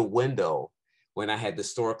looking through the window when I had the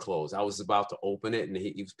store closed. I was about to open it, and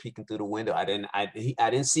he was peeking through the window. I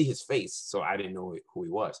didn't see his face, so I didn't know who he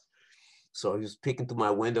was. So he was peeking through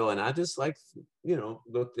my window, and I just like,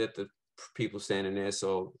 looked at the people standing there.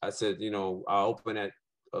 So I said, I'll open at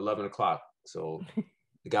 11 o'clock. So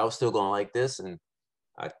the guy was still going like this, and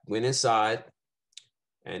I went inside,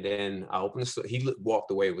 and then I opened the store. He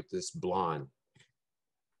walked away with this blonde.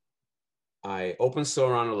 I opened the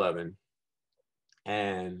store around 11,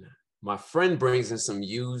 and my friend brings in some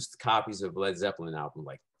used copies of Led Zeppelin album,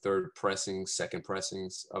 like third pressings, second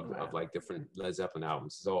pressings of like different Led Zeppelin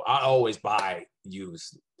albums. So I always buy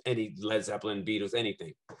used, any Led Zeppelin, Beatles,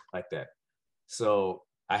 anything like that. So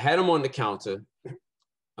I had them on the counter.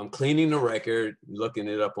 I'm cleaning the record, looking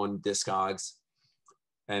it up on Discogs,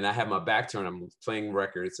 and I have my back turned. I'm playing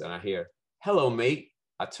records, and I hear, "Hello, mate."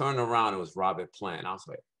 I turned around. It was Robert Plant. I was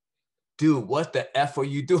like, "Dude, what the F are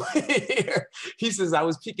you doing here?" He says, "I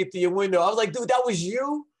was peeking through your window." I was like, "Dude, that was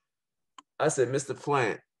you?" I said, "Mr.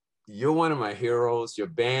 Plant, you're one of my heroes. Your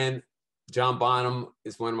band, John Bonham,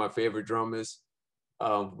 is one of my favorite drummers.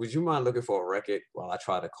 Would you mind looking for a record while I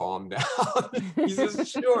try to calm down?" He says,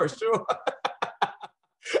 "Sure, sure."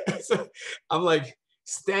 So I'm like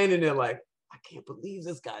standing there like, I can't believe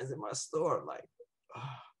this guy's in my store. Like,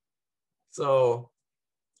 so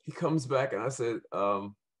he comes back, and I said,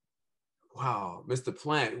 "Wow, Mr.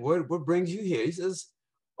 Plant, what brings you here?" He says,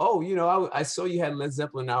 "Oh, I saw you had Led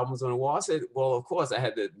Zeppelin albums on the wall." I said, "Well, of course, I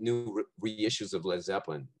had the new reissues of Led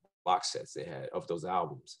Zeppelin box sets they had of those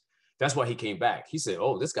albums." That's why he came back. He said,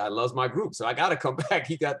 "Oh, this guy loves my group, so I got to come back."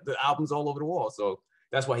 He got the albums all over the wall. So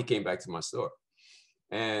that's why he came back to my store.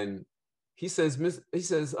 And he says,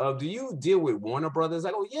 "Do you deal with Warner Brothers?"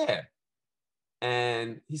 I go, "Yeah."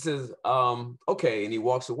 And he says, "Okay." And he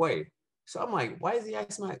walks away. So I'm like, why is he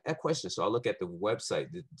asking that question? So I look at the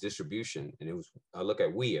website, the distribution, and I look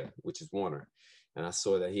at WEA, which is Warner, and I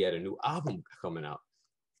saw that he had a new album coming out.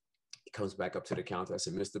 He comes back up to the counter. I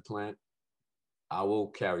said, "Mr. Plant, I will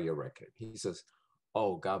carry your record." He says,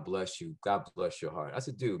 "Oh, God bless you. God bless your heart." I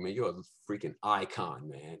said, "Dude, man, you're a freaking icon,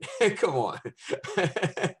 man. Come on."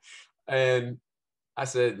 And I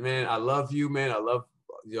said, "Man, I love you, man. I love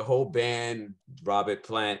your whole band, Robert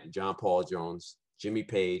Plant, John Paul Jones, Jimmy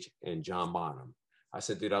Page, and John Bonham." I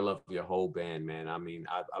said, "Dude, I love your whole band, man. I mean,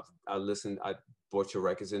 I listened, I bought your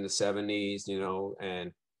records in the 70s,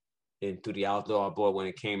 and into the outdoor I bought when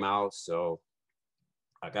it came out. So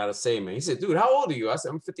I gotta say, man." He said, "Dude, how old are you?" I said,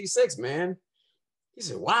 "I'm 56, man." He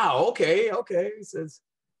said, "Wow, okay, okay." He says,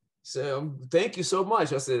 "So thank you so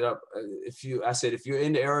much." I said, if you're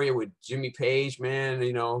in the area with Jimmy Page, man,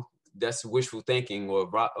 that's wishful thinking, or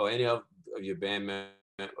any of your band, man,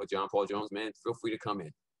 or John Paul Jones, man, feel free to come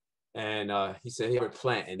in." And he said, "He had a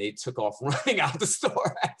plant," and they took off running out the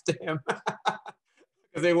store after him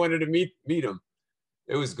because they wanted to meet him.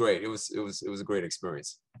 It was great. It was a great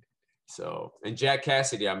experience. So, and Jack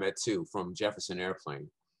Cassidy I met too, from Jefferson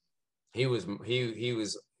Airplane. He was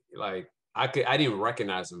like, I didn't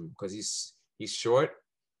recognize him because he's short,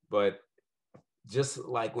 but just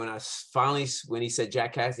like when he said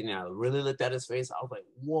Jack Cassidy, and I really looked at his face, I was like,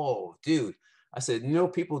 "Whoa, dude." I said,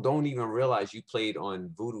 "People don't even realize you played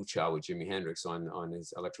on Voodoo Child with Jimi Hendrix on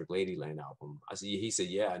his Electric Ladyland album." I said, he said,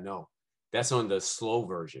 "Yeah, I know. That's on the slow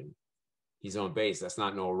version. He's on bass. That's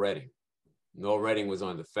not Noel Redding. Noel Redding was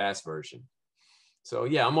on the fast version." So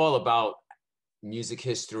yeah, I'm all about music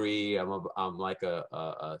history. I'm like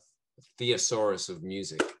a thesaurus of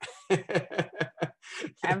music. Knowing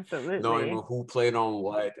Absolutely. who played on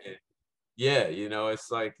what. And yeah, it's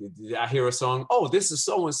like I hear a song, "Oh, this is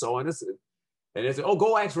so and so," and it's, "Oh,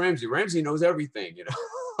 go ask Ramsey. Ramsey knows everything,"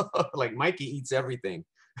 like Mikey eats everything.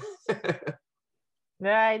 No,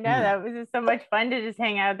 I know Hmm. that was just so much fun to just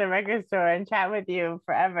hang out at the record store and chat with you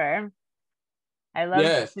forever. I love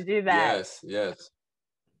Yes, to do that. yes, yes.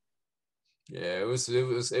 Yeah, it was.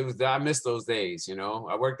 I miss those days.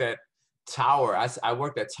 I worked at Tower. I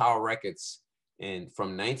worked at Tower Records, and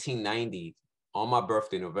from 1990 on my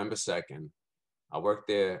birthday, November 2nd, I worked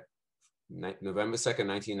there November 2nd,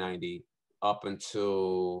 1990, up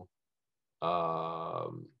until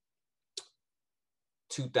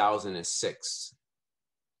 2006,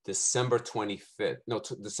 December 25th. No,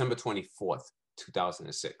 December 24th,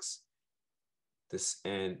 2006. This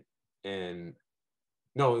and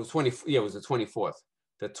no, it was 20. Yeah, it was the 24th.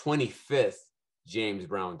 The 25th, James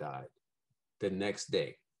Brown died the next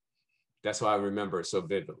day. That's why I remember it so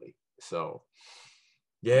vividly. So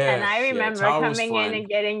And yeah, I yeah, remember Tower was coming in fun.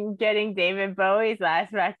 and getting David Bowie's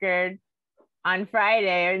last record on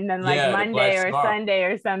Friday, and then like Yeah, the Monday Black or Star. Sunday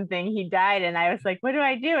or something, he died. And I was like, what do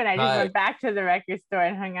I do? And I just Right. went back to the record store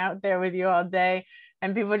and hung out there with you all day.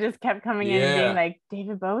 And people just kept coming in and being Yeah, like,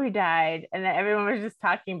 David Bowie died. And then everyone was just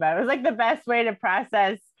talking about it. It was like the best way to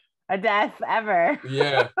process a death ever.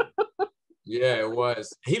 yeah, yeah, it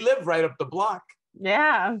was. He lived right up the block.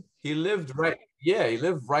 Yeah. He lived right, yeah, he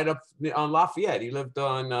lived right up on Lafayette. He lived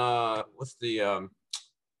on what's the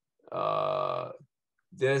uh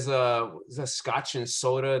there's a Scotch and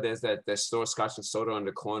Soda. There's that store Scotch and Soda on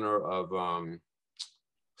the corner of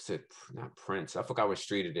what's it, not Prince. I forgot what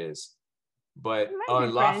street it is. But It might be on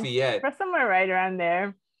Prince, Lafayette, or somewhere right around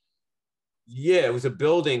there. yeah, it was a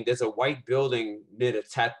building. There's a white building near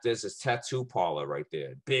the there's a tattoo parlor right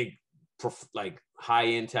there. Big like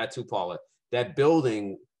high-end tattoo parlor. That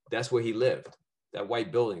building, that's where he lived. That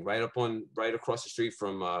white building, right across the street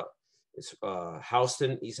from it's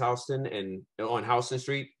Houston, East Houston, and on Houston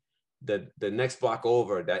Street. The next block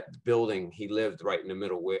over, that building, he lived right in the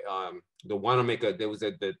middle. Where the Wanamaker, there was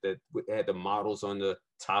it had the models on the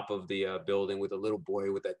top of the building with a little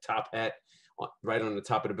boy with that top hat right on the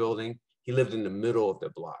top of the building. He lived in the middle of the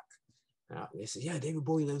block. They said, yeah, David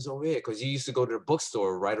Bowie lives over here, because he used to go to the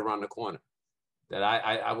bookstore right around the corner. That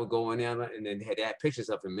I would go in there, and then they had pictures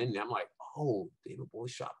of him in there. I'm like, oh, David Bowie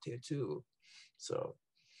shopped here too. So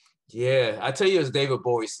yeah, I tell you, it's David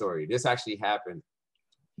Bowie's story. This actually happened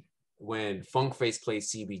when Funk Face played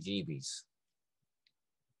CBGBs.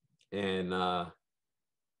 And I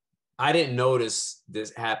didn't notice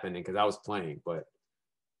this happening because I was playing, but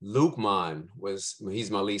Luke Mon he's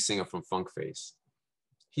my lead singer from Funk Face.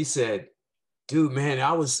 He said, dude, man,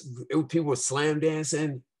 people were slam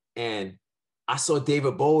dancing, and I saw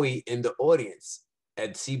David Bowie in the audience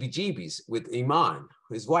at CBGB's with Iman,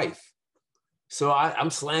 his wife. So I'm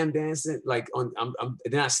slam dancing, like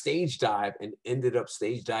then I stage dive and ended up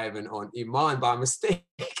stage diving on Iman by mistake.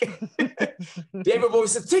 David Bowie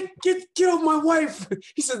said, get off my wife.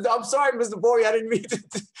 He said, I'm sorry, Mr. Bowie, I didn't mean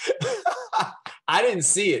to. I didn't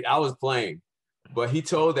see it. I was playing. But he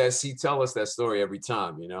tell us that story every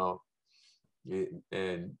time, you know.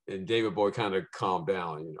 And David Bowie kind of calmed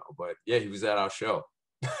down, you know. But yeah, he was at our show.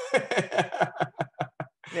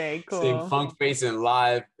 Very Seeing cool. Funk Face in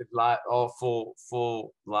live, all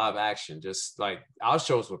full live action. Just like our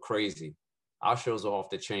shows were crazy. Our shows were off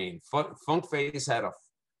the chain. Funk Face had a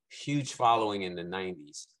huge following in the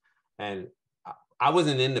 90s. And I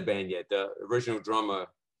wasn't in the band yet. The original drummer,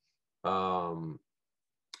 I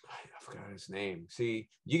forgot his name. See,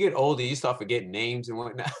 you get older, you start forgetting names and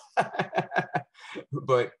whatnot.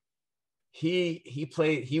 But he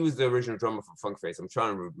was the original drummer for Funk Face. I'm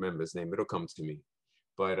trying to remember his name. It'll come to me.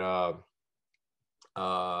 But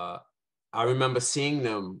I remember seeing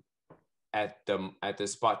them at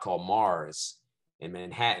this spot called Mars in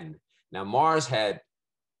Manhattan. Now Mars had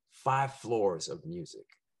 5 floors of music.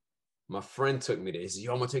 My friend took me there. He said,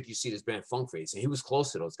 yo, I'm gonna take you to see this band Funk Face. And he was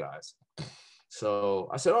close to those guys. So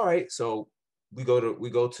I said, all right. So we go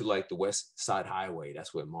to like the West Side Highway.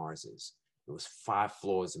 That's where Mars is. It was 5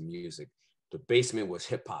 floors of music. The basement was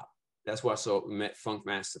hip hop. That's where we met Funk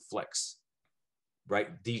Master Flex,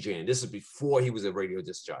 right? DJing. This is before he was a radio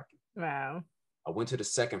disc jockey. Wow. I went to the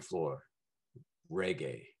 2nd floor,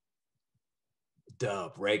 reggae,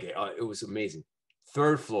 dub, reggae. It was amazing.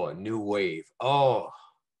 3rd floor, new wave. Oh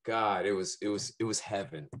God, it was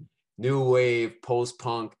heaven. New wave, post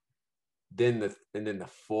punk. Then the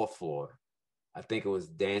 4th floor, I think it was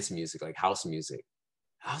dance music, like house music.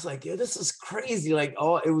 I was like, yeah, this is crazy. Like,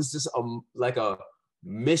 it was just like a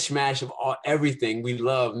mishmash of everything we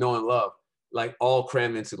love, know and love, like all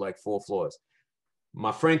crammed into like 4 floors.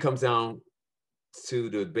 My friend comes down to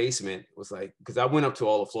the basement, was like, because I went up to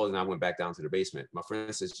all the floors and I went back down to the basement. My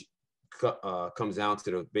friend says, comes down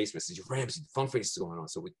to the basement, says, Ramsey, Funk Face is going on.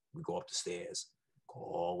 So we go up the stairs, go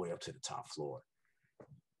all the way up to the top floor.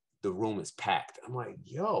 The room is packed. I'm like,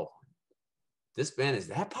 yo, this band is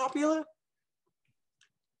that popular?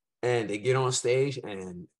 And they get on stage,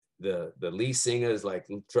 and the lead singer is like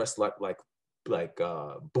dressed like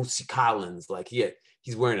Bootsy Collins, like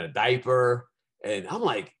he's wearing a diaper, and I'm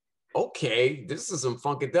like, okay, this is some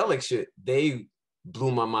funkadelic shit. They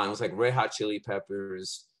blew my mind. It was like Red Hot Chili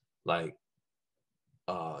Peppers, like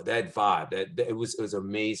that vibe. That it was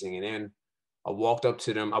amazing. And then I walked up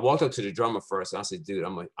to them. I walked up to the drummer first, and I said, dude,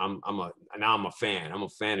 now I'm a fan. I'm a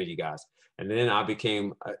fan of you guys. And then I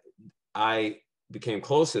became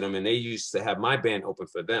close to them, and they used to have my band open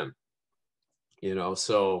for them, you know.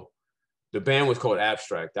 So The band was called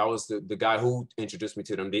Abstract. That was the guy who introduced me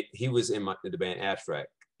to them. He was in the band Abstract,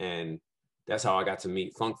 and that's how I got to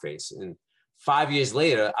meet Funk Face. And 5 years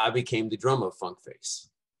later, I became the drummer of Funk Face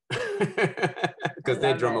because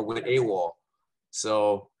their drummer went AWOL.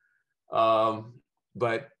 So,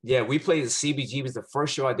 but yeah, we played at CBGB's. The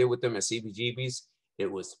first show I did with them at CBGB's, it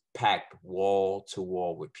was packed wall to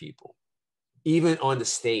wall with people, even on the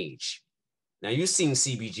stage. Now you've seen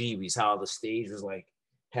CBGB's, how the stage was like,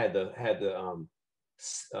 had the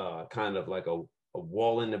kind of like a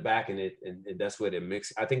wall in the back, and that's where the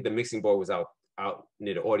mix. I think the mixing board was out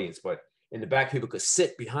near the audience, but in the back people could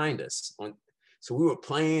sit behind us. So we were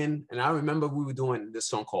playing, and I remember we were doing this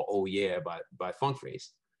song called "Oh Yeah" by Funk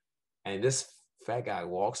Face, and this fat guy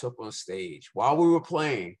walks up on stage while we were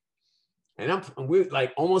playing, and we're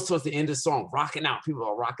like almost towards the end of the song, rocking out. People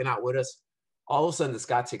are rocking out with us. All of a sudden, this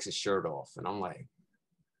guy takes his shirt off, and I'm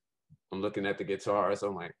looking at the guitar, so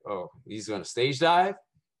I'm like, oh, he's gonna stage dive?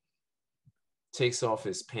 Takes off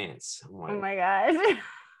his pants. I'm like, oh my gosh.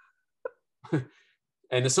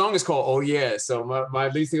 And the song is called "Oh Yeah." So my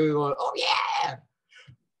lead singer was going, "Oh yeah,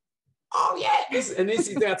 oh yeah," and then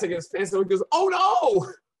see that taking his pants off. He goes, "Oh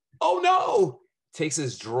no, oh no!" Takes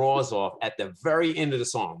his drawers off at the very end of the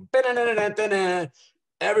song.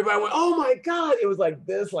 Everybody went, "Oh my god!" It was like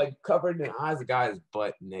this, like covered in eyes. The guy is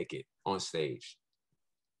butt naked on stage.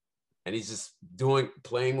 And he's just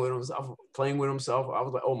playing with himself. I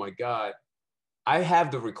was like, oh my God. I have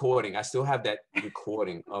the recording. I still have that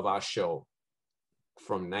recording of our show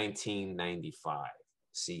from 1995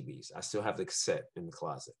 CBs. I still have the cassette in the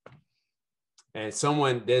closet. And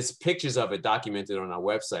there's pictures of it documented on our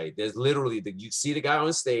website. There's literally, you see the guy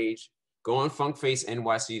on stage, go on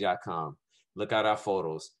funkfacenyc.com, look at our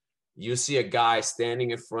photos. You see a guy standing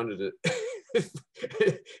in front of the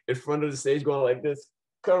stage going like this,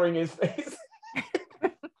 covering his face.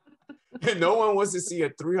 And no one wants to see a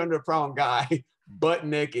 300-pound guy butt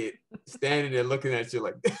naked standing there looking at you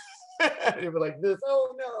like this. They were like this,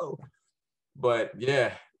 oh no. But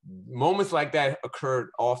yeah, moments like that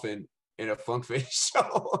occurred often in a Funk Face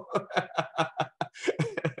show.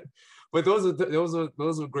 But those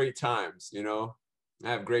are great times, you know. I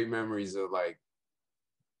have great memories of like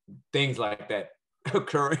things like that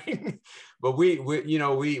occurring. But we've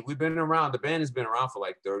been around. The band has been around for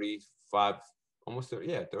like 35, almost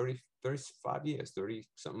 30, 35 years, 30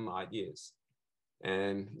 something odd years.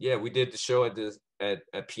 And yeah, we did the show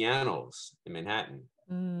at Pianos in Manhattan.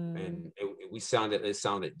 And it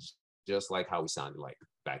sounded just like how we sounded like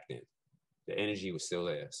back then. The energy was still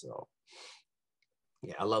there. So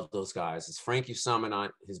yeah, I love those guys. It's Frank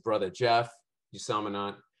Usamanant, his brother Jeff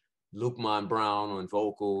Usamanant, Lukeman Brown on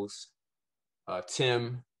vocals,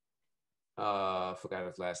 Tim, forgot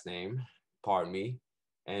his last name, pardon me,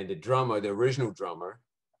 and the original drummer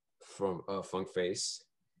from Funk Face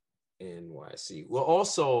NYC. Well,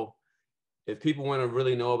 also, if people want to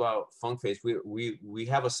really know about Funk Face, we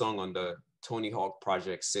have a song on the Tony Hawk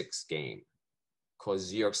Project 6 game called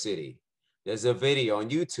Z York City. There's a video on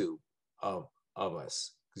YouTube of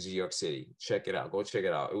us, Z York City. Check it out. Go check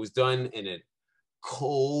it out. It was done in a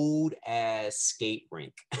cold ass skate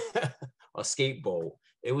rink or skate bowl.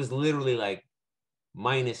 It was literally like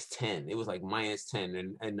 -10. It was like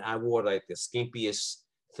 -10, and I wore like the skimpiest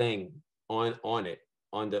thing on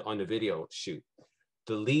the video shoot.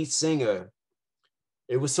 The lead singer,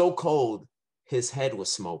 it was so cold, his head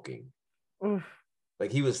was smoking. Oof.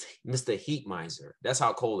 Like he was Mr. Heat Miser. That's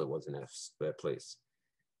how cold it was in that place.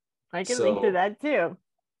 I can link to that too.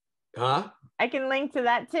 Huh? I can link to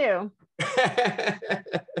that too.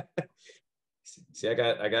 See, I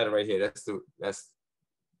got it right here. That's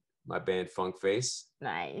my band Funk Face.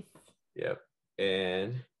 Nice. Yep.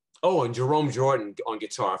 And Jerome Jordan on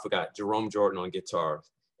guitar. I forgot. Jerome Jordan on guitar.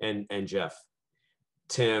 And Jeff.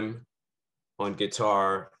 Tim on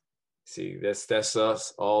guitar. See, that's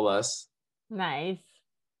us, all us. Nice.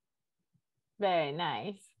 Very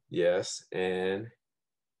nice. Yes. And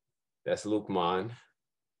that's Luke Mon.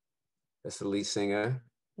 That's the lead singer.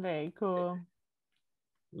 Very cool.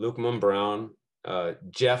 Lukeman Brown,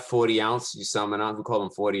 Jeff 40 ounce, we call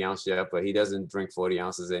him 40 ounce Jeff, but he doesn't drink 40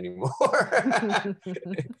 ounces anymore.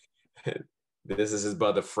 This is his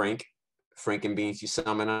brother Frank and Beans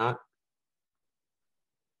Usamanant.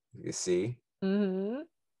 You see. Mm-hmm.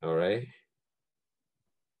 All right.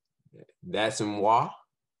 That's moi.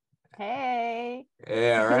 Hey.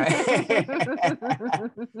 Yeah, right.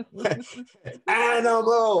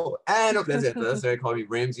 Animal. That's it. That's why they call me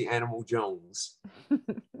Ramsey Animal Jones.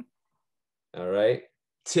 All right.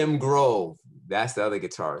 Tim Grove. That's the other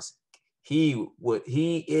guitarist. He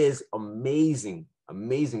is amazing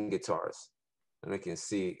guitarist. and I can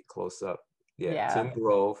see close up. Yeah, Yeah. Tim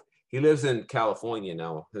Grove. He lives in California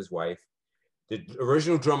now, his wife. The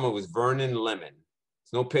original drummer was Vernon Lemon.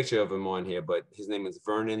 There's no picture of him on here, but his name is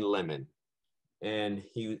Vernon Lemon. And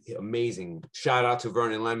he amazing. Shout out to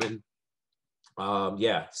Vernon Lemon.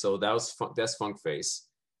 Yeah, so that's Funk Face.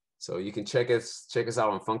 So you can check us out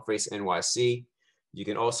on Funk Face NYC. You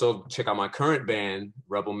can also check out my current band,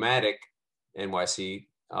 Rebelmatic NYC.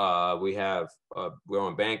 We're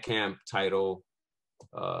on Bandcamp, Tidal,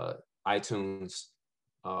 iTunes,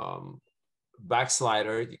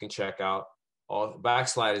 Backslider. You can check out. All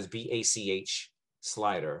Backslider is BACH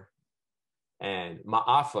Slider, and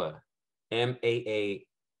Maafa, MAAFA.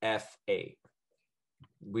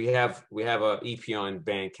 We have a EP on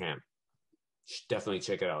Bandcamp. Definitely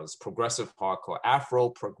check it out. It's progressive hardcore, Afro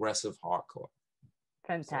progressive hardcore.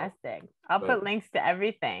 Fantastic. I'll put links to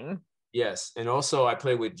everything. Yes, and also I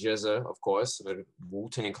play with Jizza, of course, the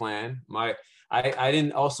Wutang Clan. I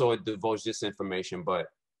didn't also divulge this information, but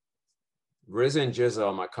RZA and Jizza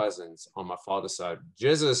are my cousins on my father's side.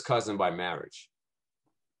 Jizza is cousin by marriage.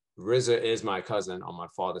 RZA is my cousin on my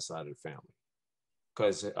father's side of the family,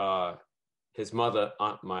 because his mother,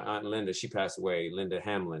 my aunt Linda, she passed away. Linda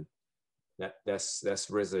Hamlin. That's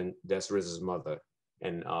RZA. That's RZA's mother,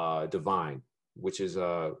 and Divine, which is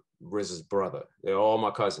RZA's brother. They're all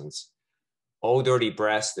my cousins. Old Dirty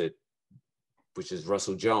Bastard, which is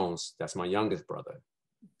Russell Jones. That's my youngest brother.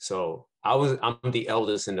 So I'm the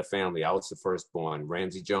eldest in the family. I was the firstborn,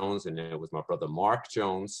 Ramsey Jones, and then it was my brother Mark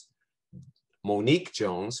Jones, Monique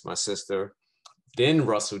Jones, my sister, then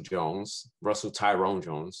Russell Jones, Russell Tyrone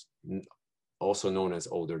Jones, also known as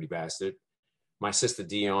Old Dirty Bastard. My sister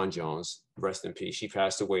Dion Jones, rest in peace. She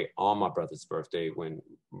passed away on my brother's birthday when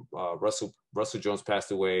Russell Jones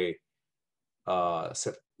passed away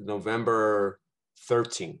November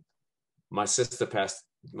 13th. My sister passed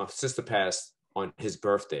on his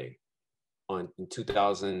birthday in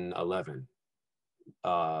 2011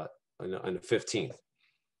 on the 15th.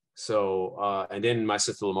 So and then my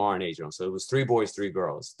sister Lamar and A Jones. So it was 3 boys, 3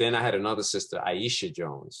 girls. Then I had another sister, Aisha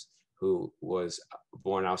Jones, who was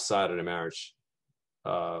born outside of the marriage.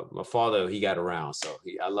 My father, he got around, so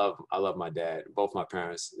I love my dad. Both my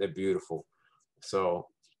parents, they're beautiful. So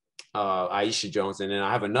Aisha Jones, and then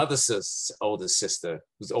I have another older sister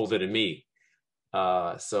who's older than me.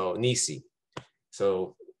 So Nisi.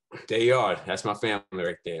 So there you are. That's my family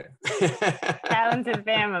right there. Talented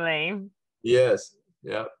family. Yes.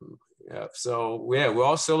 Yep. So yeah, we're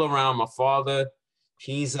all still around. My father,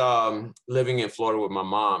 he's living in Florida with my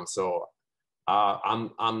mom. So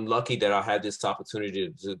I'm lucky that I had this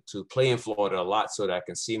opportunity to play in Florida a lot so that I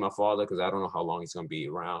can see my father, because I don't know how long he's gonna be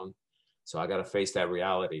around. So I gotta face that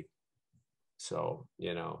reality. So,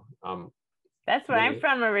 that's where I'm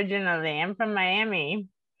from originally. I'm from Miami.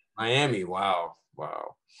 Miami, wow.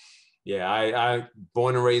 Yeah, I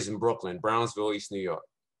born and raised in Brooklyn, Brownsville, East New York.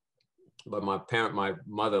 But my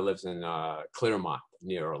mother lives in Claremont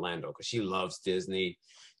near Orlando, because she loves Disney.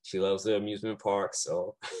 She loves the amusement park.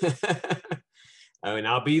 So I mean,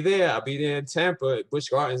 I'll be there in Tampa at Busch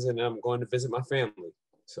Gardens, and I'm going to visit my family.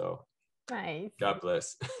 So nice. God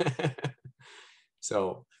bless.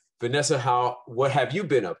 So Vanessa, what have you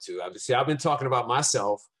been up to? Obviously, I've been talking about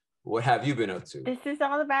myself. What have you been up to? This is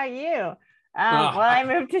all about you. Well, I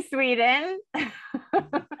moved to Sweden. I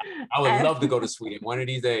would love to go to Sweden one of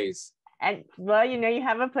these days. And well, you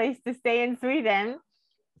have a place to stay in Sweden.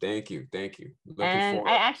 Thank you. And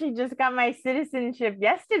I actually just got my citizenship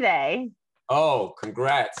yesterday. Oh,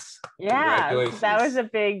 congrats. Yeah, congratulations. That was a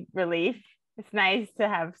big relief. It's nice to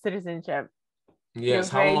have citizenship. Yes,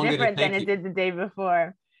 how long did it take than it did the day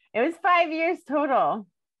before. It was 5 years total.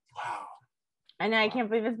 Wow. I know, I can't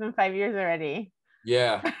believe it's been 5 years already.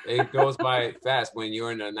 Yeah, it goes by fast when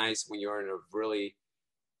you're in a really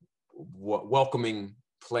welcoming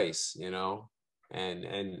place, and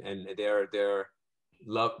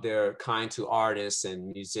they're kind to artists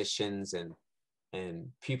and musicians and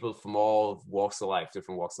people from all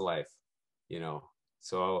different walks of life,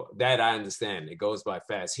 So that I understand. It goes by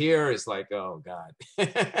fast. Here it's like, oh God,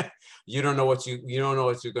 you don't know what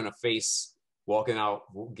you're gonna face walking out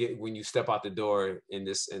when you step out the door in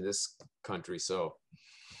this country. So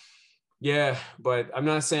yeah, but I'm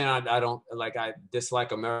not saying I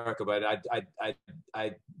dislike America, but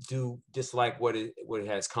I do dislike what it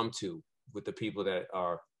has come to with the people that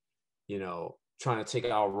are, trying to take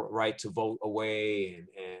our right to vote away,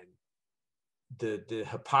 and the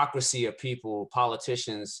hypocrisy of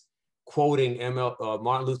politicians quoting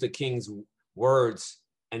Martin Luther King's words,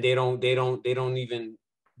 and they want to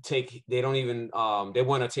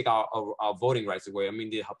take our voting rights away. I mean,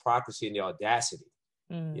 the hypocrisy and the audacity,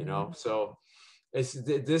 So It's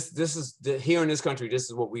this is here in this country. This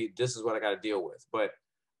is what I got to deal with. But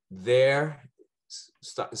there,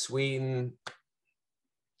 Sweden,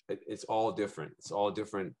 it's all different. It's all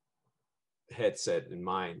different headset and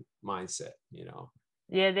mindset. You know.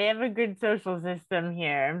 Yeah, they have a good social system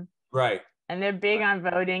here. Right. And they're big on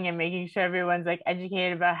voting and making sure everyone's like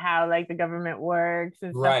educated about how like the government works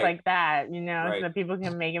and stuff Right. like that, you know, Right. so that people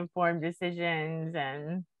can make informed decisions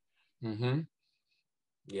and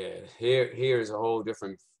yeah, here's a whole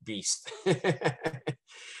different beast.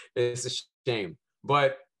 It's a shame.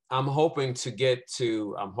 But I'm hoping to get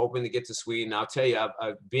to Sweden. I'll tell you,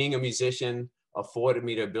 being a musician afforded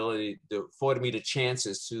me the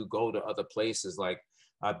chances to go to other places. Like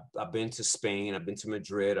I've been to Spain, I've been to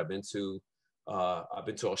Madrid, I've been to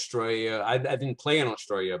Australia. I didn't play in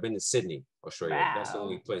Australia. I've been to Sydney, Australia. wow. That's the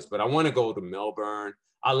only place. But I want to go to Melbourne.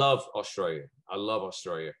 I love Australia.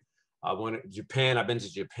 I want Japan. I've been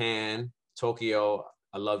to Japan, Tokyo.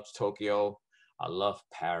 I love Tokyo. I love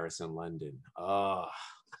Paris and London. Oh,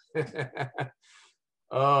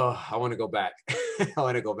 oh, I want to go back.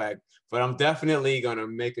 But I'm definitely gonna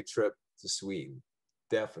make a trip to Sweden.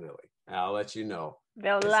 Definitely. I'll let you know.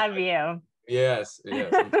 They'll love you. Yes,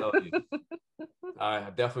 I'm telling you. I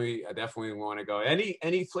definitely want to go.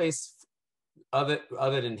 Any place other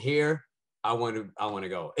than here, I want to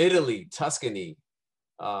go. Italy, Tuscany,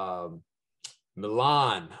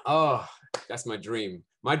 Milan. Oh, that's my dream.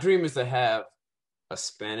 My dream is to have a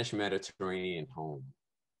Spanish Mediterranean home,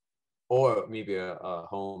 or maybe a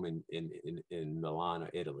home in Milan or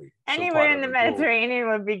Italy. Anywhere in the Mediterranean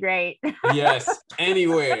would be great. Yes,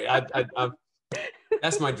 anywhere.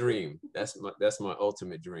 That's my dream. That's my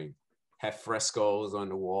ultimate dream. Have frescoes on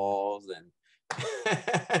the walls and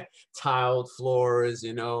tiled floors,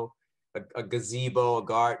 you know, a gazebo, a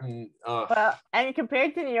garden. Well, and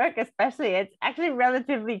compared to New York, especially, it's actually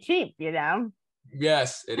relatively cheap, you know?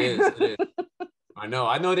 Yes, it is. I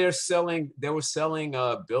know they were selling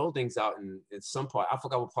buildings out in some part. I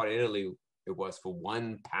forgot what part of Italy it was, for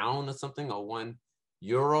 £1 or something, or €1.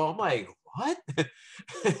 I'm like, what?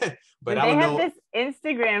 But they have this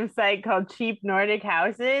Instagram site called Cheap Nordic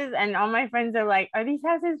Houses, and all my friends are like, are these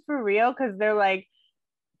houses for real? Because they're like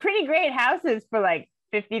pretty great houses for like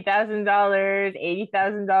 $50,000,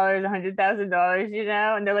 $80,000, $100,000, you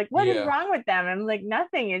know? And they're like, what is wrong with them? I'm like,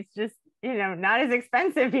 nothing. It's just, you know, not as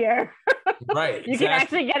expensive here. Right. You can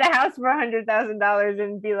actually get a house for $100,000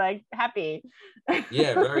 and be like happy.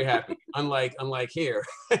 Yeah, very happy. Unlike here,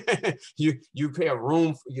 you pay a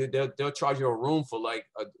room. They'll charge you a room for like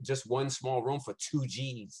just one small room for $2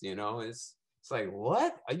 G's. You know, it's like,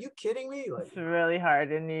 what? Are you kidding me? Like, it's really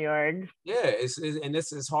hard in New York. Yeah, and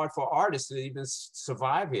this is hard for artists to even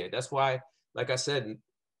survive here. That's why, like I said,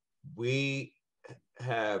 we're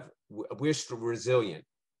resilient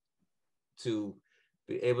to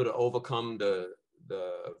be able to overcome the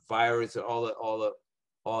virus and all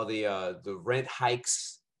the rent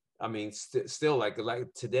hikes. I mean, still like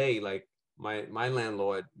today, like my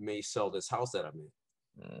landlord may sell this house that I'm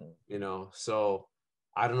in. You know, so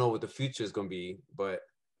I don't know what the future is going to be, but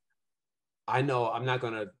I know I'm not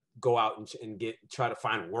going to go out and try to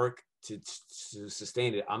find work to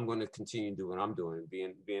sustain it. I'm going to continue doing what I'm doing,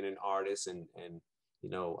 being an artist, and you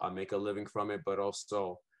know, I make a living from it, but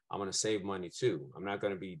also I'm going to save money too. I'm not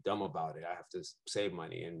going to be dumb about it. I have to save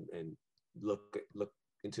money and look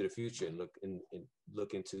into the future and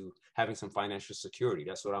look into having some financial security.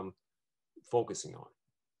 That's what I'm focusing on.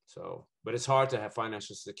 So, but it's hard to have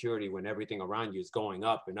financial security when everything around you is going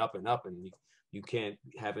up and up and up, and you can't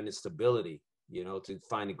have any stability, you know, to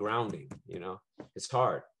find a grounding. You know, it's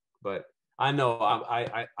hard, but I know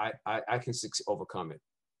I can overcome it.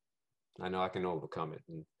 I know I can overcome it,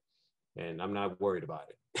 and I'm not worried about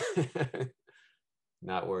it.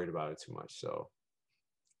 Not worried about it too much. So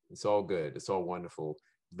it's all good. It's all wonderful.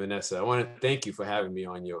 Vanessa, I want to thank you for having me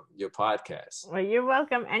on your podcast. Well, you're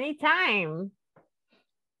welcome anytime.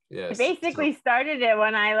 Yes. I basically started it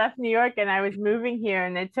when I left New York and I was moving here,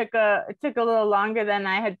 and it took a little longer than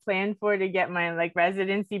I had planned for to get my like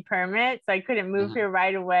residency permit. So I couldn't move here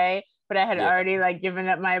right away, but I had already like given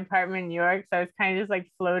up my apartment in New York. So I was kind of just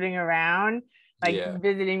like floating around, like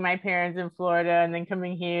visiting my parents in Florida and then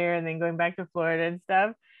coming here and then going back to Florida and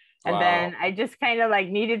stuff. And then I just kind of like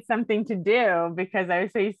needed something to do because I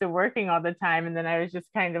was so used to working all the time. And then I was just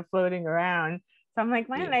kind of floating around. So I'm like,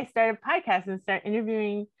 why don't I start a podcast and start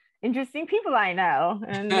interviewing interesting people I know?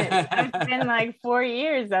 And it's been like 4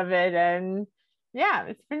 years of it. And yeah,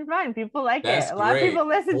 it's been fun. People like it. A lot of people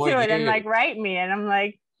listen to it and like write me. And I'm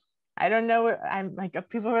like, I don't know. I'm like, are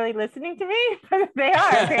people really listening to me? But they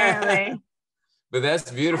are apparently. But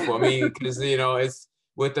that's beautiful. I mean, because, you know, it's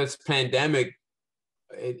with this pandemic,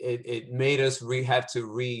 it made us have to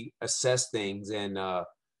reassess things and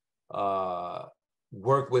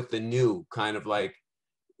work with the new, kind of like,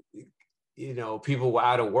 you know, people were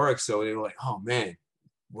out of work, so they were like, oh man,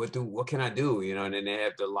 what can I do, you know? And then they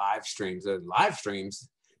have the live streams,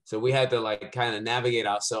 so we had to like kind of navigate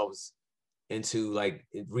ourselves into like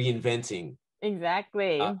reinventing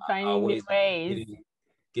Exactly. our Finding new ways of ways.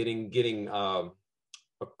 getting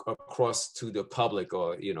across to the public,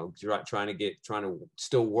 or, you know, trying to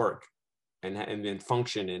still work and then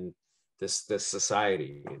function in this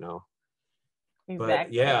society, you know.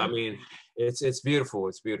 But yeah, I Exactly. mean, it's beautiful.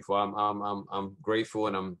 It's beautiful. I'm grateful,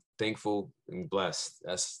 and I'm thankful and blessed.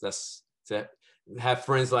 That's to have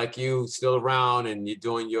friends like you still around, and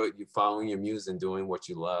you're following your muse and doing what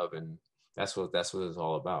you love, and that's what it's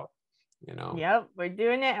all about, you know. Yep, we're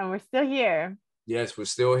doing it and we're still here. Yes, we're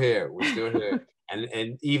still here. We're still here.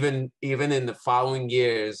 And even in the following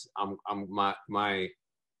years,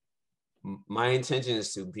 my intention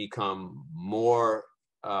is to become more,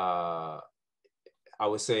 I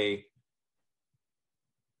would say,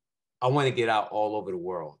 I want to get out all over the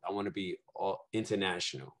world. I want to be all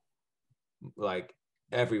international, like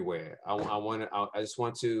everywhere. I just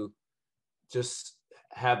want to just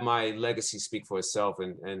have my legacy speak for itself,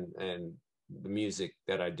 and the music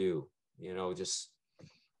that I do, you know, just,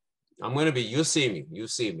 I'm going to be, you'll see me.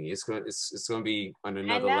 It's going to be on I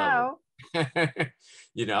another level. know.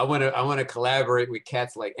 You know, I want to collaborate with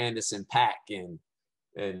cats like Anderson .Paak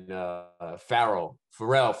and Pharrell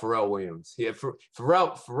Williams. Yeah,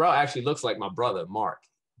 Pharrell actually looks like my brother Mark.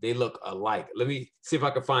 They look alike. Let me see if I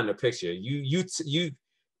can find a picture. You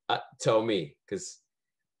tell me, because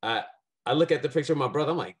I look at the picture of my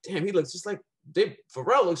brother. I'm like, damn, he looks just like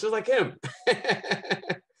Pharrell looks just like him.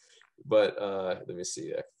 But let me see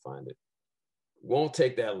if I can find it. Won't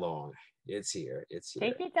take that long. It's here.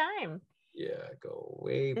 Take your time. Yeah, go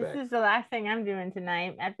way back. This is the last thing I'm doing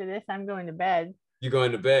tonight. After this, I'm going to bed. You're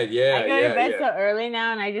going to bed? Yeah, I go to bed so early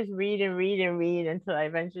now, and I just read and read and read until I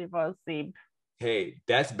eventually fall asleep. Hey,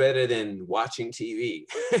 that's better than watching TV.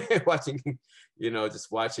 Watching, you know,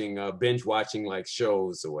 just watching, binge watching like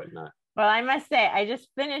shows or whatnot. Well, I must say, I just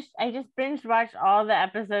binge watched all the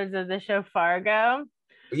episodes of the show Fargo.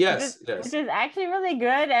 Yes, which is actually really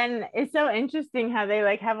good, and it's so interesting how they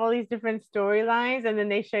like have all these different storylines, and then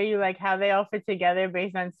they show you like how they all fit together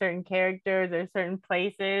based on certain characters or certain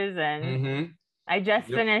places. And I just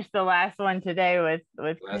finished the last one today with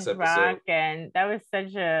Chris Rock, and that was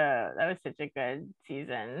such a good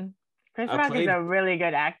season. Chris Rock is a really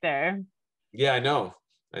good actor. Yeah, I know.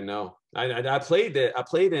 I played it. I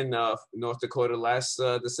played in North Dakota last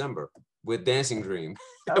December with Dancing Dream,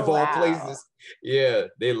 of all places. Yeah,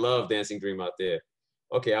 they love Dancing Dream out there.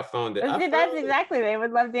 Okay, I found it. That's exactly. They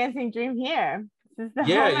would love Dancing Dream here. This is the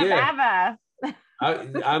home of ABBA.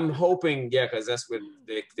 I'm hoping, yeah, because that's where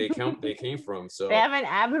they came from. So they have an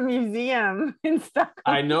ABBA museum in Stockholm.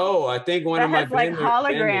 I know. I think one of my like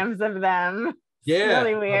holograms of them. Yeah, it's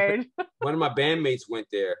really weird. One of my bandmates went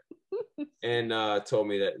there and told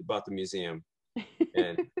me that about the museum,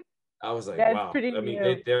 and I was like, wow. I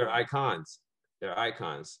mean, they're icons. They're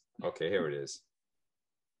icons. Okay, here it is.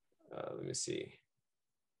 Let me see.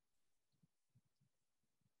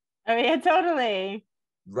 Oh yeah, totally.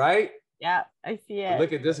 Right? Yeah, I see it. But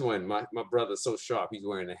look at this one. My brother's so sharp. He's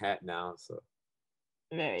wearing a hat now. So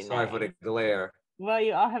very sorry for the glare. Well,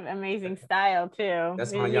 you all have amazing style too.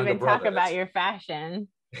 That's my younger brother. Talk about your fashion.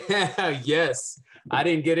 Yes, I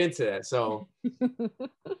didn't get into that. So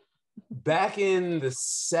back in the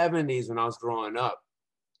 70s when I was growing up,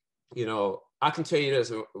 you know, I can tell you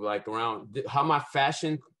this, like around how my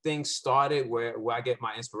fashion thing started, where I get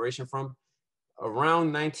my inspiration from.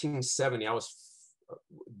 Around 1970,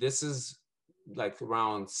 this is like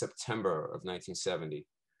around September of 1970.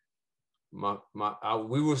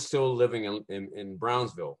 We were still living in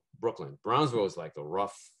Brownsville, Brooklyn. Brownsville is like a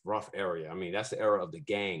rough area. I mean, that's the era of the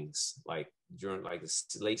gangs, like during like the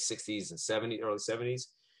late 60s and 70s, early 70s.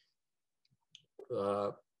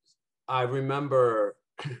 I remember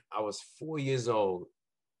I was 4 years old.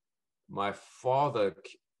 My father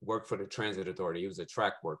worked for the Transit Authority. He was a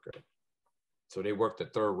track worker. So they worked the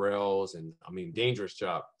third rails, and I mean, dangerous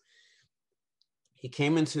job. He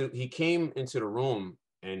came into the room,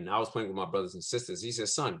 and I was playing with my brothers and sisters. He said,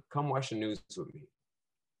 son, come watch the news with me.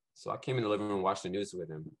 So I came in the living room and watched the news with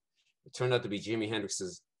him. It turned out to be Jimi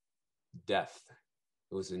Hendrix's death.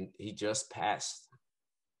 He just passed.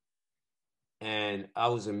 And I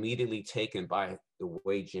was immediately taken by the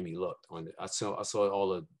way Jimmy looked. I saw all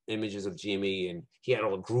the images of Jimmy, and he had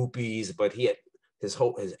all the groupies, but he had his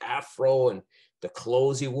afro and the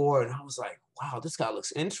clothes he wore. And I was like, wow, this guy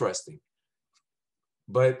looks interesting.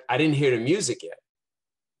 but I didn't hear the music yet.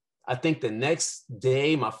 I think the next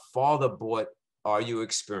day, my father bought RU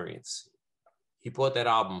Experience. He brought that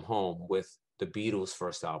album home with the Beatles'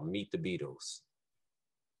 first album, Meet the Beatles.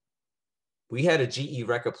 We had a GE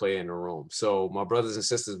record player in the room, so my brothers and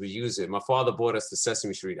sisters would use it. My father bought us the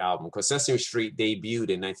Sesame Street album because Sesame Street debuted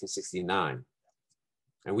in 1969.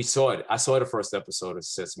 And we saw it. I saw the first episode of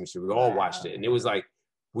Sesame Street. We all watched it. And it was like,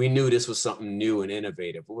 we knew this was something new and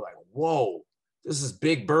innovative. We were like, whoa, this is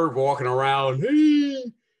Big Bird walking around. Hey,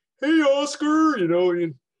 Oscar, you know,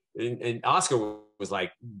 and Oscar was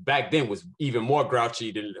like, back then was even more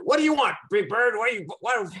grouchy than, what do you want, Big Bird? What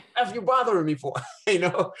the F are you bothering me for? You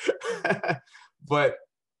know? But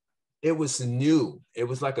it was new. It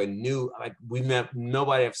was like a new, like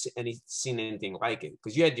nobody have seen anything like it.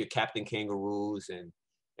 Because you had your Captain Kangaroos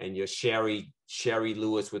and your Sherry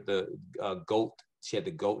Lewis with the goat. She had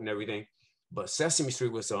the goat and everything. But Sesame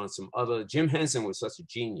Street was on some other, Jim Henson was such a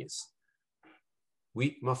genius.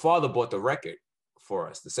 My father bought the record for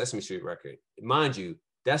us, the Sesame Street record. Mind you,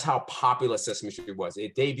 that's how popular Sesame Street was.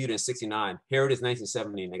 It debuted in 69. Here it is,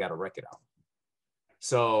 1970, and they got a record out.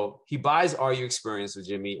 So he buys RU Experience with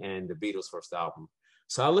Jimmy and the Beatles' first album.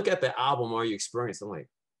 So I look at the album RU Experience, I'm like,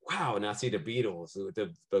 wow, and I see the Beatles with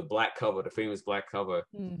the black cover, the famous black cover,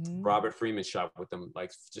 Robert Freeman shot with them,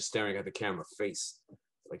 like just staring at the camera face,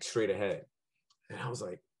 like straight ahead. And I was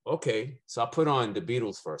like, okay. So I put on the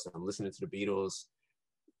Beatles first. I'm listening to the Beatles.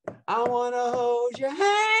 I want to hold your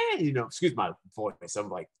hand, you know, excuse my voice. I'm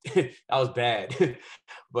like, that was bad.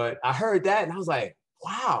 But I heard that and I was like,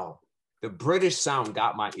 wow, the British sound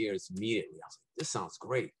got my ears immediately. I was like, this sounds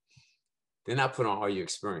great. Then I put on RU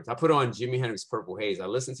Experience. I put on Jimi Hendrix Purple Haze. I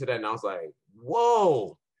listened to that and I was like,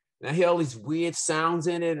 whoa. And I hear all these weird sounds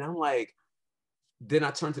in it. And I'm like, then I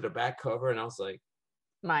turned to the back cover and I was like,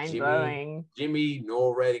 mind-blowing. Jimmy,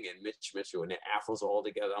 Noel Redding, and Mitch Mitchell, and their afros all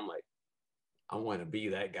together. I'm like, I want to be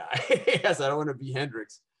that guy. I said, I want to be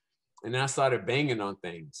Hendrix. And then I started banging on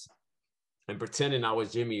things and pretending I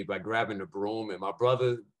was Jimmy by grabbing the broom. And my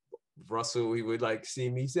brother, Russell, he would like see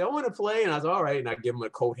me, say, I want to play. And I was all right. And I give him a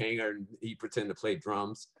coat hanger and he pretend to play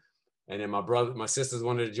drums. And then my sisters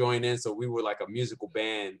wanted to join in. So we were like a musical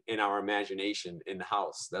band in our imagination in the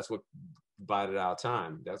house. That's what bided our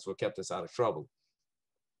time. That's what kept us out of trouble.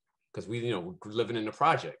 Because we, we're living in the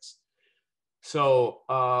projects. So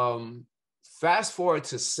fast forward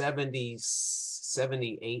to 70,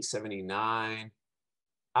 78, 79.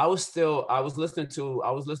 I was listening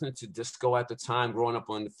to disco at the time, growing up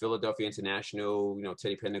on the Philadelphia International,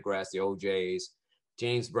 Teddy Pendergrass, the OJs,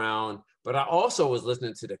 James Brown. But I also was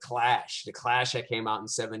listening to The Clash. The Clash that came out in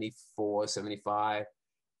 74, 75,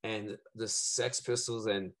 and the Sex Pistols.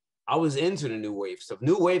 And I was into the new wave stuff.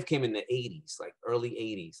 New wave came in the 80s, like early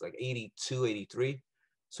 80s, like 82, 83.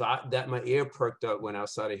 So my ear perked up when I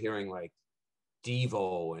started hearing like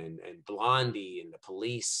Devo and Blondie and the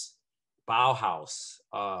Police, Bauhaus,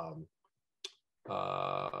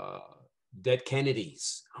 Dead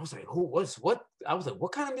Kennedys. I was like, what? I was like,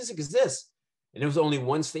 what kind of music is this? And there was only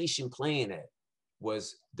one station playing it,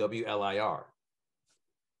 was WLIR.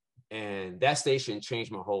 And that station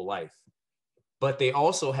changed my whole life. But they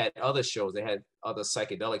also had other shows. They had other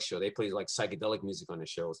psychedelic shows. They played like psychedelic music on the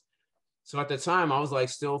shows. So at the time, I was like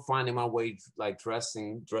still finding my way, like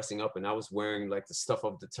dressing up, and I was wearing like the stuff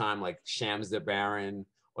of the time, like Shams the Baron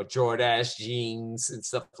or Jordache jeans and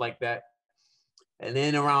stuff like that. And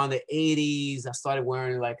then around the 80s, I started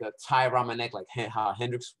wearing like a tie around my neck, like how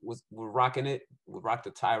Hendrix was rocking it. Would rock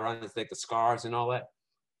the tie around his neck, the scarves and all that.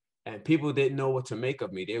 And people didn't know what to make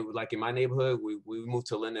of me. They were like, in my neighborhood, we moved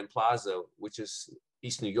to Linden Plaza, which is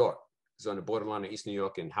East New York. It's on the borderline of East New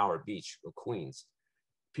York and Howard Beach or Queens.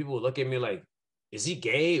 People would look at me like, is he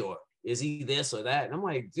gay or is he this or that? And I'm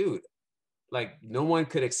like, dude, like no one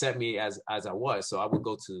could accept me as I was. So I would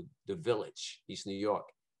go to the Village, East New York.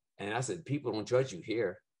 And I said, people don't judge you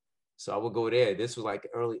here. So I would go there. This was like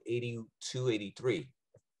early 82, 83.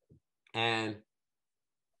 And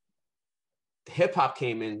hip hop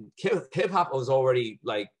came in. Hip hop was already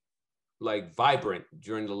like vibrant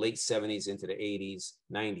during the late 70s into the 80s,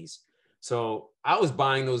 90s. So I was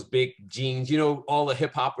buying those big jeans. All the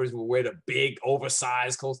hip hoppers would wear the big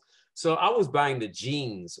oversized clothes. So I was buying the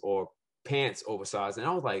jeans or pants oversized. And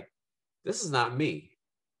I was like, this is not me.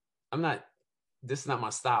 This is not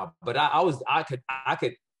my style. But I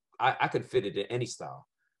could fit it in any style.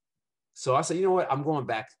 So I said, you know what? I'm going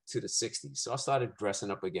back to the 60s. So I started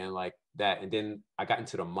dressing up again like that. And then I got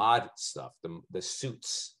into the mod stuff, the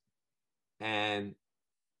suits. And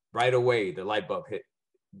right away, the light bulb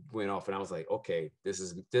went off. And I was like, okay, this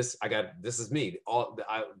is me.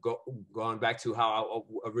 Going back to how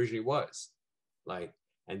I originally was. Like,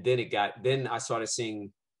 And then I started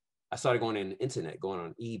going on the internet, going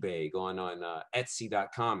on eBay, going on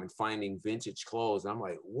Etsy.com and finding vintage clothes. And I'm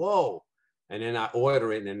like, whoa. And then I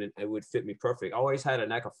order it and it would fit me perfect. I always had a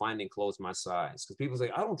knack of finding clothes my size, because people say,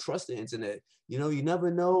 I don't trust the internet. You know, you never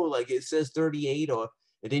know. Like it says 38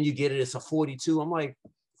 and then you get it, it's a 42. I'm like,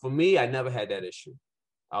 for me, I never had that issue.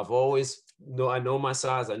 I know my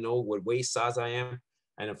size. I know what waist size I am.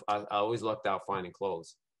 And I always lucked out finding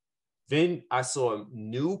clothes. Then I saw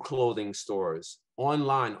new clothing stores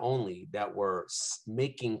online only that were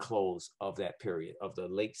making clothes of that period, of the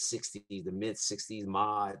late 60s, the mid 60s,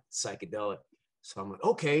 mod, psychedelic. So I'm like,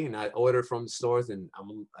 okay. And I ordered from the stores and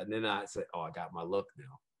then I said, oh, I got my look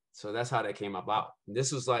now. So that's how that came about. And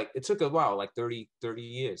this was like, it took a while, like 30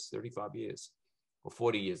 years, 35 years or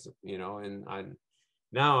 40 years, you know, and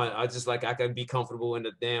I just like, I can be comfortable in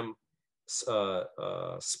the damn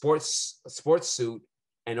sports suit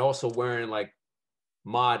and also wearing like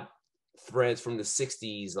mod threads from the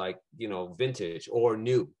 60s, like, you know, vintage or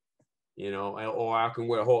new, you know, or I can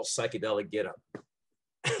wear a whole psychedelic getup.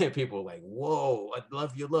 And people are like, whoa, I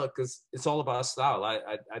love your look, because it's all about style.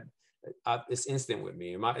 It's instant with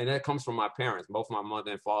me. And that comes from my parents. Both my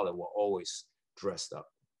mother and father were always dressed up.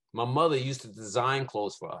 My mother used to design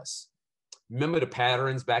clothes for us. Remember the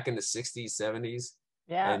patterns back in the 60s, 70s?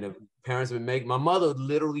 Yeah. And the parents would my mother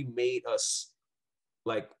literally made us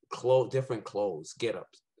like different clothes,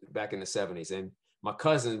 get-ups back in the 70s. And my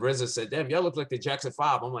cousin Rizza said, damn, y'all look like the Jackson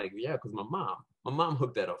 5. I'm like, yeah, because my mom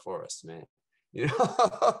hooked that up for us, man. You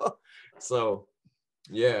know? So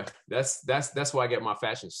yeah, that's where I get my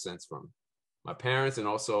fashion sense from. My parents, and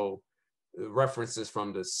also references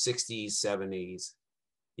from the 60s, 70s,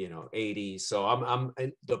 you know, 80s. So I'm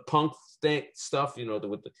the punk stuff, you know,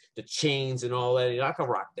 with the chains and all that. You know, I can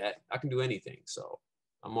rock that. I can do anything. So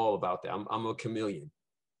I'm all about that. I'm a chameleon.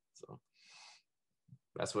 So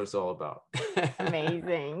that's what it's all about.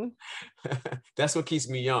 Amazing. That's what keeps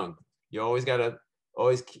me young. You always gotta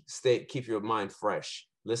keep your mind fresh.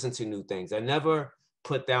 Listen to new things. I never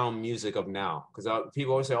put down music of now, because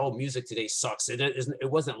people always say, "Oh, music today sucks." It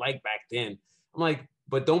wasn't like back then. I'm like,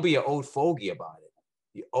 but don't be an old fogey about it.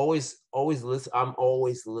 You always listen. I'm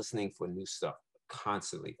always listening for new stuff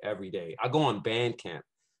constantly, every day. I go on Bandcamp.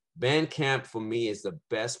 Bandcamp for me is the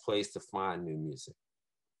best place to find new music.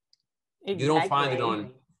 Exactly. You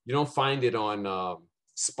don't find it on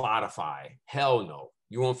Spotify. Hell no.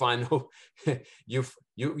 You won't find no.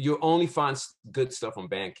 you only find good stuff on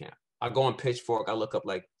Bandcamp. I go on Pitchfork. I look up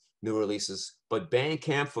like new releases, but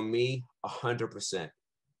Bandcamp for me, 100%.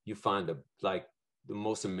 You find the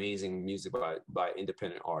most amazing music by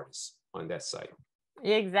independent artists on that site.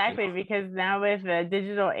 Exactly, because now with the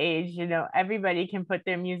digital age, you know, everybody can put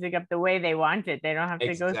their music up the way they want it. They don't have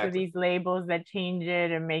to go through these labels that change it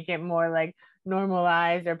and make it more like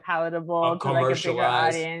normalized or palatable to like a bigger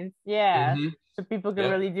audience. Yeah. Mm-hmm. So people can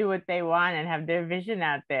really do what they want and have their vision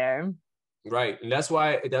out there. Right. And that's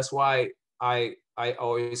why I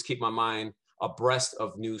always keep my mind abreast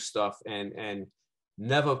of new stuff and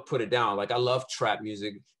never put it down. Like I love trap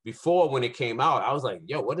music. Before, when it came out, I was like,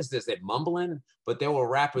 yo, what is this? They're mumbling. But there were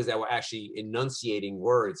rappers that were actually enunciating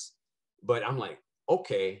words. But I'm like,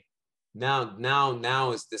 okay, now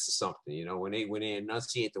this is something, you know, when they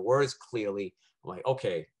enunciate the words clearly, I'm like,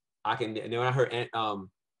 okay, I can. And then when I heard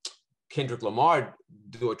Kendrick Lamar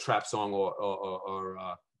do a trap song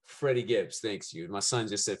or Freddie Gibbs, thanks you. My son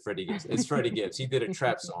just said Freddie Gibbs. It's Freddie Gibbs. He did a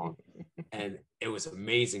trap song and it was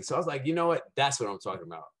amazing. So I was like, you know what? That's what I'm talking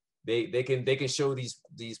about. They can show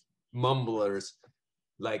these mumblers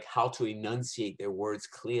like how to enunciate their words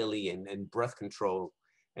clearly and breath control.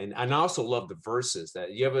 And I also love the verses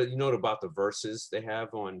that you know about the verses they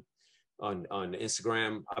have on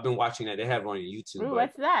Instagram. I've been watching that. They have it on YouTube. Ooh,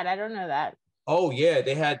 what's that? I don't know that. Oh yeah,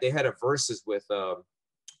 they had a verses with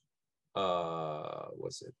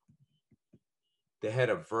what's it? They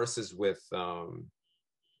had a verses with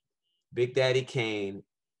Big Daddy Kane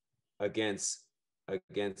against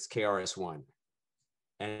KRS-One,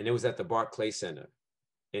 and it was at the Barclay Center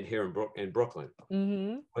here in Brooklyn.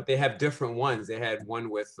 Mm-hmm. But they have different ones. They had one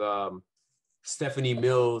with Stephanie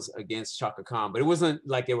Mills against Chaka Khan, but it wasn't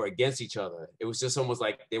like they were against each other. It was just almost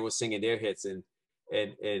like they were singing their hits and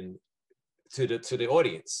to the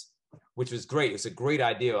audience, which was great. It's a great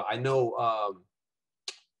idea. I know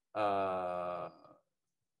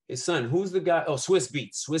his son, who's the guy? Oh, Swiss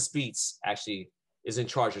Beats. Swiss Beats actually is in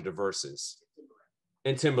charge of the verses.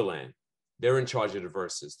 And Timberland. They're in charge of the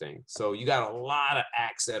verses thing. So you got a lot of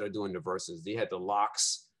acts that are doing the verses. They had the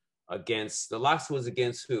Locks was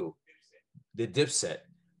against who? The Dipset.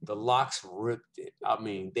 The Locks ripped it. I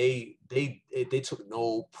mean, they took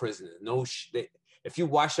no prisoners. if you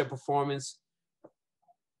watch that performance,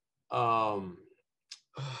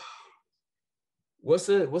 what's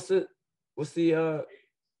the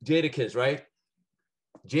Jadakiss, right?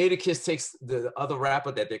 Jadakiss takes the other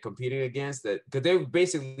rapper that they're competing against, that because they're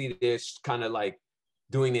kind of like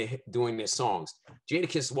doing their songs.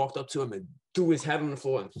 Jadakiss walked up to him and threw his head on the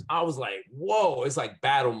floor, and I was like, whoa, it's like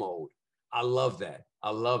battle mode. I love that.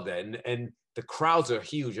 And the crowds are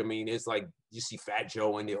huge. I mean, it's like you see Fat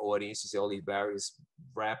Joe in the audience, you see all these various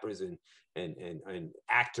rappers and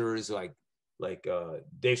actors like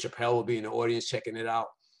Dave Chappelle will be in the audience checking it out.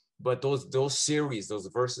 But those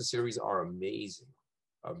versus series are amazing,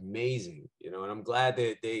 you know. And I'm glad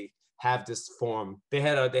that they have this form. They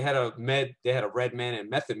had a Redman and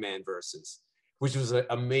Method Man versus, which was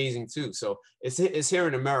amazing too. So it's here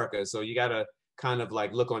in America. So you gotta kind of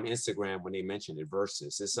like look on Instagram when they mention it,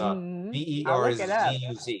 versus. It's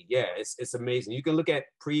BERZUZ. Yeah, it's amazing. You can look at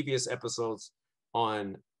previous episodes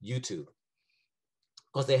on YouTube,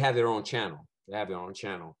 because they have their own channel.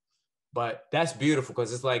 But that's beautiful,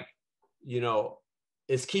 because it's like, you know,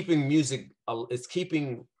 it's keeping music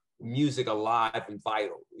alive and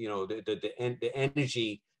vital. You know, the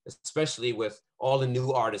energy, especially with all the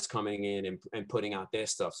new artists coming in and putting out their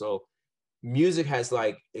stuff. So music has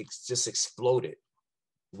it's just exploded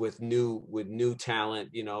with new talent.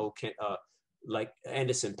 You know, like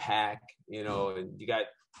Anderson .Paak. You know, and you got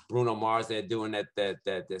Bruno Mars. They're doing that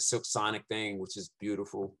Silk Sonic thing, which is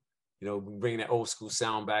beautiful. You know, bringing that old school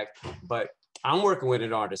sound back. But I'm working with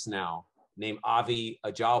an artist now named Avi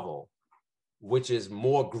Ajavo, which is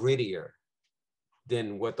more grittier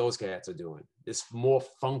than what those cats are doing. It's more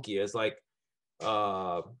funky. It's like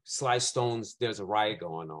Sly Stone's "There's a Riot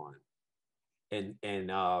Going On," and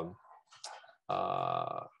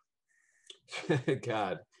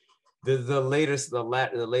God, the latest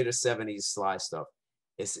 '70s Sly stuff.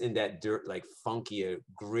 It's in that dirt, like funkier,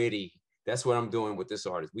 gritty. That's what I'm doing with this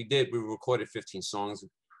artist. We recorded 15 songs.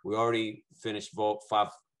 We already finished 5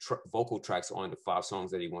 vocal tracks on the 5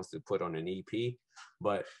 songs that he wants to put on an EP.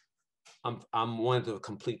 But I'm wanting to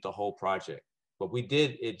complete the whole project. But we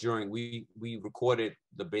did it during, we recorded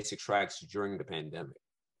the basic tracks during the pandemic.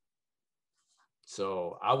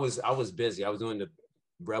 So I was busy. I was doing the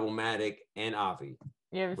Rebelmatic and Avi.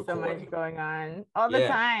 You have so much going on all the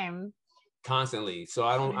time. Constantly. So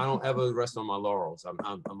I don't ever rest on my laurels. I'm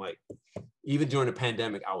like, even during the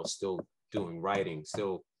pandemic, I was still doing writing,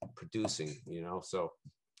 still producing, you know. So,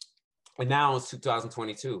 and now it's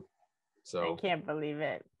 2022. So I can't believe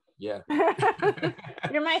it. Yeah.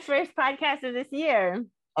 You're my first podcast of this year.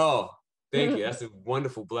 Oh, thank you. That's a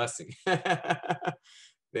wonderful blessing.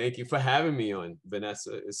 Thank you for having me on,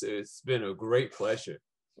 Vanessa. It's been a great pleasure.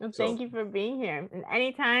 Well, thank you for being here. And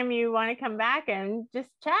anytime you want to come back and just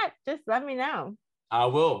chat, just let me know. I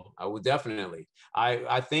will definitely.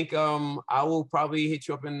 I think I will probably hit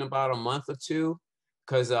you up in about a month or two,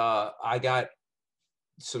 because I got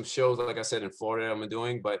some shows, like I said, in Florida I'm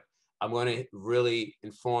doing, but I'm going to really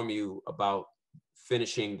inform you about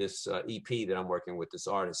finishing this EP that I'm working with this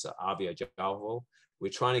artist, Avi Ajavo. We're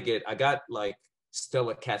trying to get, I got like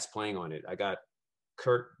stellar cats playing on it. I got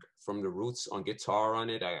Kurt from The Roots on guitar on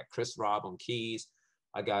it. I got Chris Robb on keys.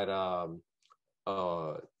 I got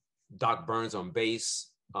Doc Burns on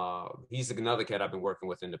bass. He's another cat I've been working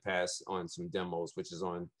with in the past on some demos, which is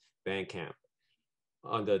on Bandcamp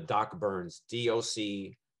under Doc Burns,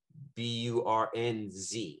 DOCBURNZ,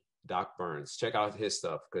 Doc Burns. Check out his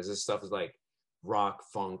stuff, because his stuff is like rock,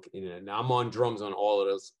 funk, and I'm on drums on all of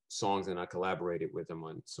those songs, and I collaborated with him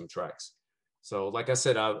on some tracks. So like I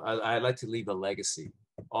said, I like to leave a legacy.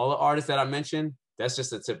 All the artists that I mentioned, that's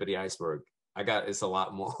just the tip of the iceberg. It's a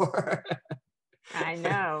lot more. I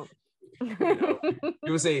know. You know,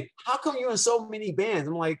 people say, how come you're in so many bands?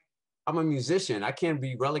 I'm like, I'm a musician. I can't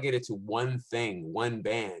be relegated to one thing, one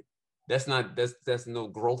band. That's no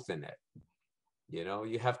growth in that. You know,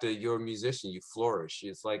 you're a musician, you flourish.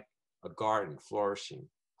 It's like a garden flourishing.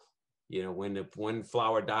 You know, when one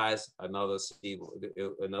flower dies, another seed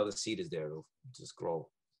is there. It'll just grow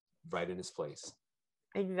right in its place.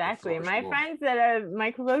 Exactly.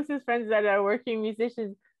 My closest friends that are working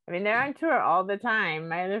musicians, I mean, they're on tour all the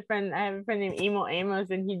time. I have a friend named Emo Amos,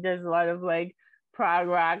 and he does a lot of like prog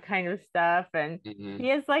rock kind of stuff, and he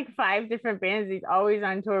has like 5 different bands. He's always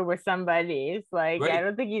on tour with somebody. It's like, right. I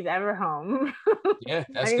don't think he's ever home. Yeah,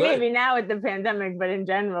 that's I mean, good. Maybe now with the pandemic, but in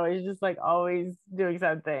general, he's just like always doing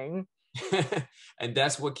something. And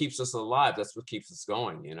that's what keeps us alive. That's what keeps us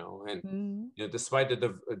going, you know. And you know, despite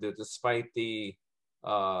the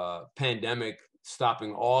pandemic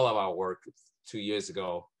stopping all of our work 2 years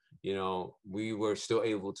ago, you know, we were still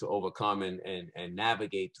able to overcome and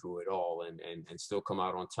navigate through it all and still come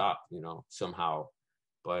out on top, you know, somehow.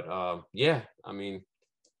 But yeah, I mean,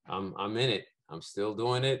 I'm in it. I'm still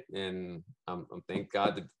doing it, and I'm thank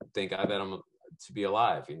God that I'm to be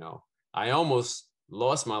alive. You know, I almost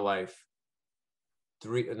lost my life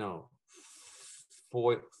 4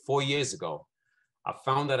 years ago. I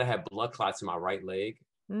found that I had blood clots in my right leg.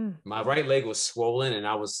 My right leg was swollen, and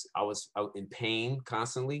I was out in pain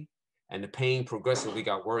constantly, and the pain progressively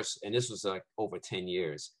got worse. And this was like over 10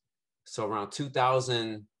 years. So around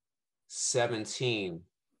 2017,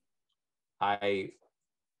 I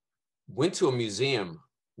went to a museum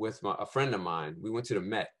with a friend of mine. We went to the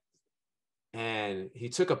Met, and he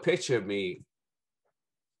took a picture of me,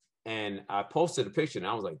 and I posted a picture, and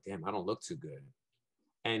I was like, damn, I don't look too good.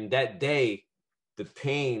 And that day, the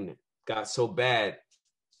pain got so bad.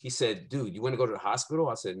 He said, dude, you want to go to the hospital?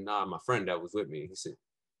 I said, nah, my friend that was with me. He said,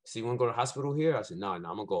 so you want to go to the hospital here? I said, no, I'm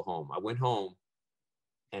going to go home. I went home,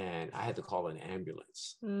 and I had to call an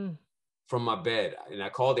ambulance from my bed. And I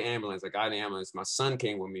called the ambulance. I got an ambulance. My son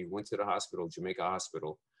came with me, went to the hospital, Jamaica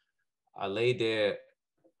Hospital. I lay there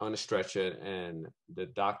on a stretcher, and the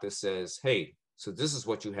doctor says, hey, so this is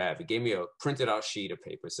what you have. He gave me a printed out sheet of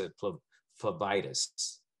paper. It said phlebitis.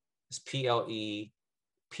 It's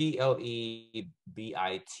Plebitis,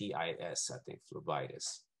 I think,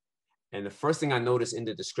 phlebitis. And the first thing I noticed in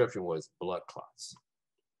the description was blood clots.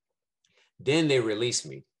 Then they released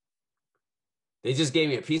me. They just gave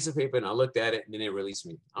me a piece of paper, and I looked at it, and then they released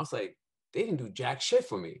me. I was like, they didn't do jack shit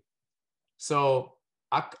for me. So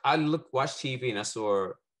I watched TV, and I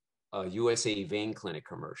saw a USA Vein Clinic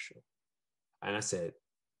commercial. And I said,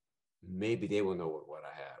 maybe they will know what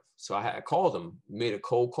I have. So I called them, made a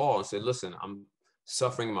cold call, and said, listen, I'm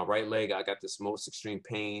suffering in my right leg. I got this most extreme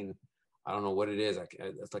pain. I don't know what it is.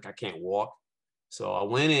 It's like I can't walk. So I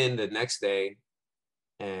went in the next day,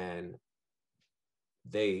 and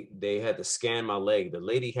they had to scan my leg. The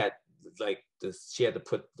lady had she had to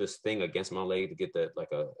put this thing against my leg to get a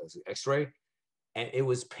X-ray, and it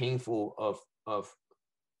was painful of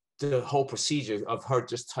the whole procedure of her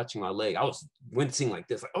just touching my leg. I was wincing like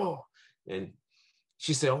this, like, oh. And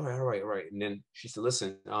she said, all right. And then she said,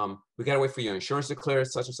 listen, we got to wait for your insurance to clear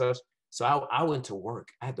such and such. So I went to work.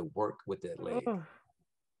 I had to work with that leg.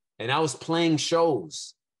 And I was playing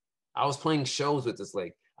shows. With this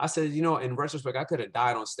leg. I said, you know, in retrospect, I could have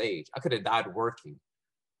died on stage. I could have died working.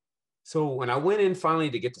 So when I went in finally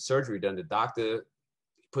to get the surgery done, the doctor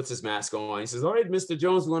puts his mask on. He says, all right, Mr.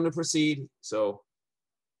 Jones, we want to proceed. So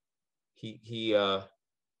he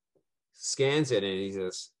scans it,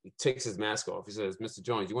 and he takes his mask off. He says, Mr.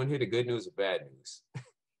 Jones, you want to hear the good news or bad news?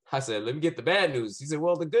 I said, let me get the bad news. He said,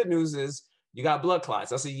 well, the good news is you got blood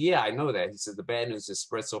clots. I said, yeah, I know that. He said, the bad news is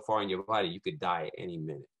spread so far in your body, you could die at any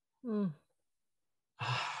minute.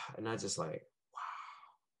 And I just like, wow.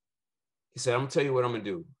 He said, I'm gonna tell you what I'm gonna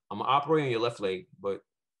do. I'm gonna operate on your left leg, but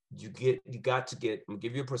I'm gonna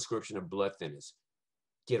give you a prescription of blood thinners.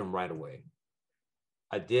 Get them right away.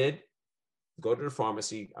 I did. Go to the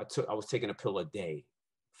pharmacy. I was taking a pill a day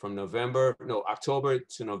from October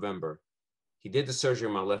to November. He did the surgery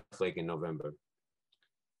on my left leg in November.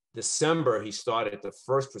 December, he started the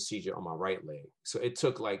first procedure on my right leg. So it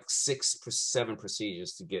took like 7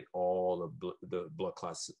 procedures to get all the blood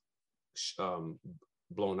clots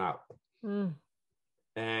blown out.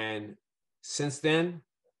 And since then,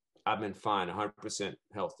 I've been fine, 100%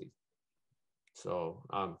 healthy. So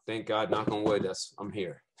thank God, knock on wood, I'm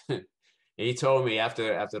here. And he told me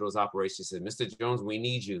after those operations, he said, Mr. Jones, we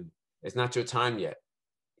need you. It's not your time yet.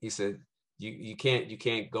 He said, you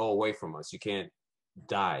can't go away from us. You can't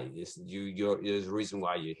die. There's a reason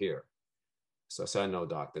why you're here. So I said, no,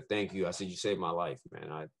 doctor, thank you. I said, you saved my life, man.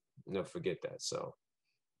 I never forget that. So.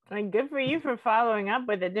 And good for you for following up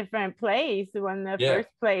with a different place when the first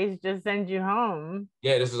place just sent you home.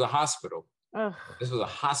 Yeah, this was a hospital. Ugh. This was a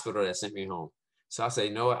hospital that sent me home. So I said,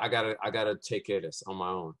 you know what? I gotta take care of this on my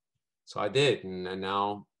own. So I did, and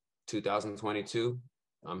now 2022,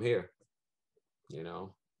 I'm here. You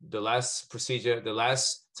know, the last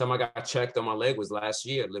time I got checked on my leg was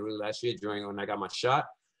literally last year during when I got my shot.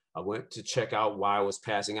 I went to check out why I was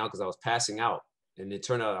passing out, because I was passing out, and it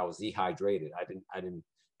turned out I was dehydrated. I didn't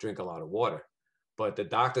drink a lot of water, but the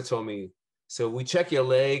doctor told me, so we check your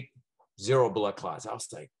leg, 0 blood clots. I was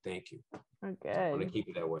like, thank you. Okay. I want to keep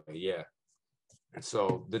it that way. Yeah.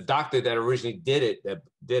 So the doctor that originally did it,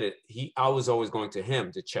 I was always going to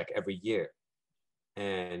him to check every year.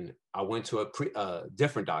 And I went to a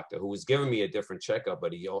different doctor who was giving me a different checkup,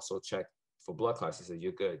 but he also checked for blood clots. He said,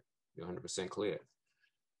 you're good. You're 100% clear.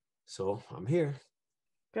 So I'm here.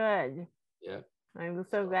 Good. Yeah. I'm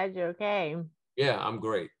so glad you're okay. Yeah, I'm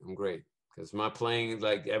great. I'm great. Because my playing,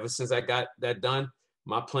 like ever since I got that done,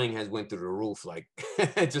 my playing has went through the roof. Like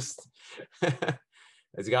just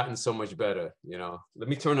it's gotten so much better, you know. Let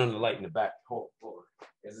me turn on the light in the back. Hold on.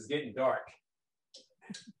 Because it's getting dark.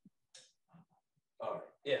 All right.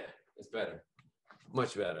 Yeah, it's better.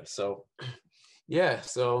 Much better. So yeah,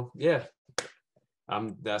 that's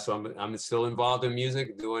why I'm still involved in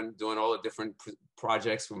music, doing all the different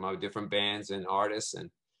projects with my different bands and artists, and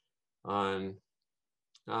I'm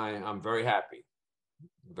very happy,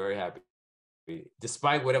 very happy.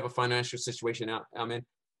 Despite whatever financial situation I'm in,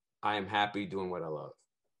 I am happy doing what I love.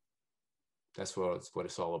 That's what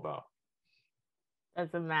it's all about.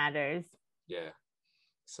 That's what matters. Yeah.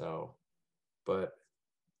 So, but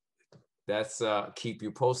that's keep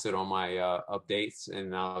you posted on my updates,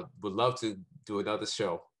 and I would love to do another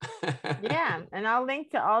show. Yeah, and I'll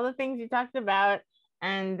link to all the things you talked about,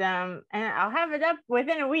 and I'll have it up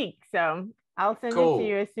within a week. So I'll send it to Cool.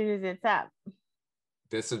 you as soon as it's up.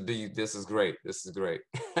 This is great. This is great.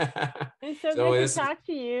 It's so So good to talk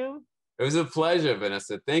to you. it was a pleasure,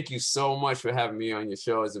 Vanessa. Thank you so much for having me on your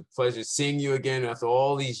show. It's a pleasure seeing you again after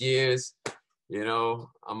all these years. You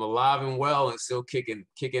know, I'm alive and well and still kicking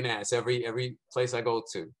ass every place I go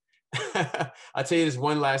to. I'll tell you this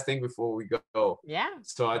one last thing before we go. Yeah.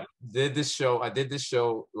 So I did this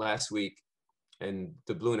show last week in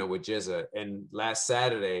the Blue Note with Jizza. And last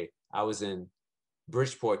Saturday, I was in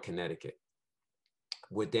Bridgeport, Connecticut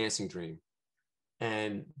with Dancing Dream.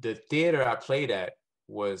 And the theater I played at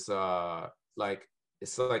was like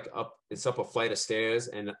it's up a flight of stairs,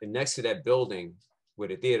 and next to that building where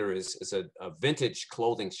the theater is a vintage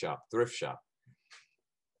clothing shop, thrift shop.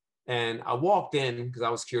 And I walked in because I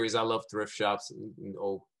was curious. I love thrift shops and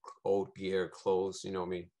old gear, clothes, you know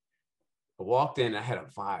me. I walked in, I had a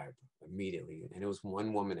vibe immediately, and it was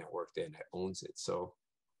one woman that worked there that owns it. So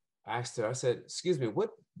I asked her, I said, "Excuse me, what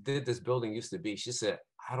did this building used to be?" She said,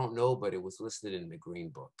 "I don't know, but it was listed in the Green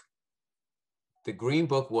Book." The Green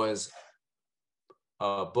Book was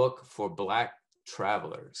a book for Black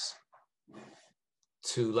travelers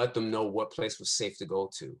to let them know what place was safe to go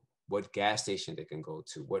to, what gas station they can go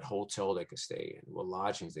to, what hotel they could stay in, what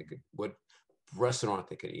lodgings they could, what restaurant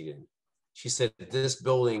they could eat in. She said, "This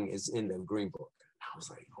building is in the Green Book." I was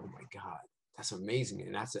like, "Oh my God, that's amazing."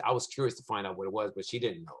 And I was curious to find out what it was, but she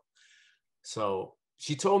didn't know. So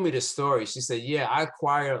she told me this story. She said, "Yeah, I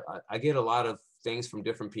get a lot of things from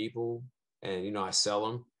different people, and you know, I sell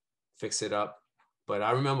them, fix it up. But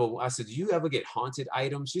I remember I said, "Do you ever get haunted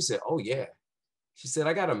items?" She said, "Oh yeah." She said,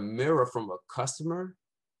 "I got a mirror from a customer,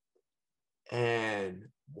 and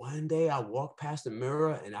one day I walked past the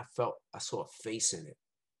mirror and I saw a face in it.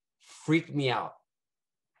 Freaked me out.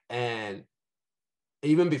 And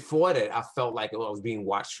even before that, I felt like I was being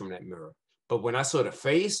watched from that mirror. But when I saw the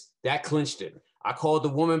face, that clinched it. I called the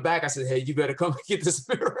woman back. I said, "Hey, you better come get this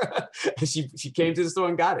mirror." And she came to the store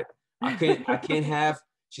and got it. I can't have,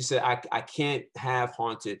 she said, I can't have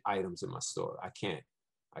haunted items in my store. I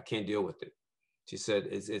can't deal with it. She said,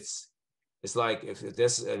 it's like if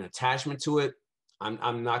there's an attachment to it,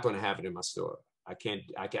 I'm not going to have it in my store. I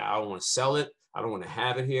don't want to sell it. I don't want to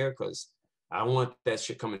have it here because I don't want that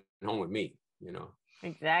shit coming home with me, you know?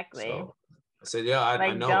 Exactly. So I said, yeah,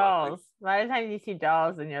 I know. Dolls. A lot of times you see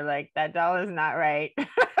dolls and you're like, that doll is not right.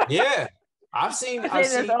 Yeah. I've seen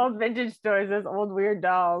those old vintage stores, those old weird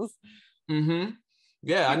dolls. Mm-hmm.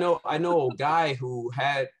 Yeah, I know a guy who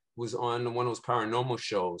was on one of those paranormal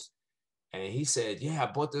shows, and he said, "Yeah, I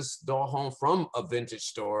bought this doll home from a vintage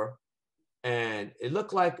store, and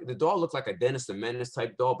the doll looked like a Dennis the Menace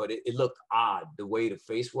type doll, but it looked odd the way the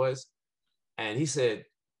face was." And he said,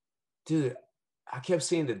 "Dude, I kept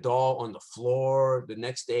seeing the doll on the floor the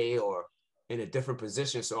next day or in a different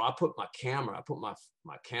position. So I put my camera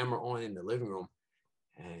on in the living room,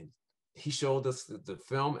 and he showed us the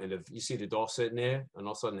film, and if you see the doll sitting there, and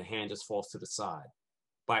all of a sudden the hand just falls to the side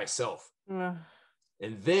by itself." And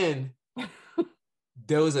then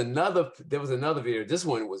there was another video. This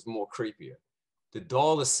one was more creepier. The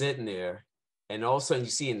doll is sitting there, and all of a sudden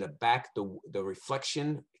you see in the back the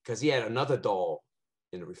reflection, because he had another doll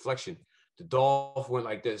in the reflection. The doll went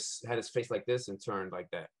like this, had his face like this, and turned like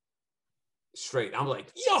that, straight. I'm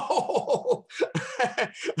like, "Yo!"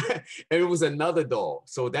 And it was another doll.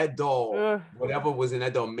 So that doll, whatever was in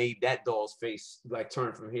that doll, made that doll's face like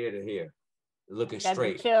turn from here to here, looking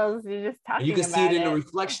straight. The chills. You're just talking. And you can see it in the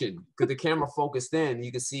reflection because the camera focused in.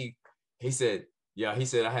 You can see. He said, "Yeah." He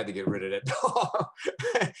said, "I had to get rid of that doll."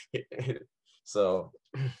 So,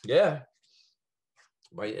 yeah.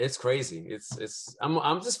 But it's crazy.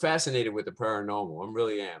 I'm just fascinated with the paranormal. I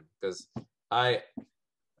really am, because I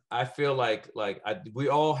I feel like we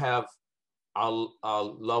all have our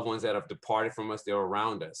loved ones that have departed from us. They're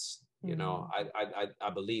around us. You know, I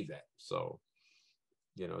believe that. So,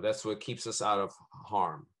 you know, that's what keeps us out of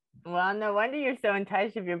harm. Well, no wonder you're so in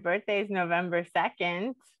touch. If your birthday is November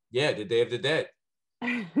 2nd. Yeah, the Day of the Dead.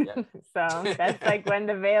 Yeah. So that's like when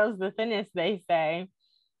the veil's the thinnest, they say.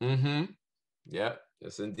 Mm-hmm. Yeah,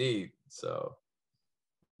 yes, indeed. So,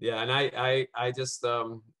 yeah, and I just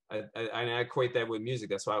I equate that with music.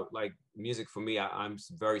 That's why, like, music for me, I'm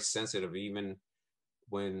very sensitive. Even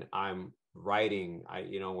when I'm writing,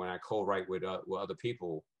 when I co-write with other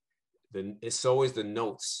people, then it's always the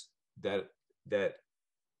notes that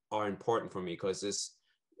are important for me, because it's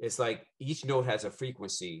like each note has a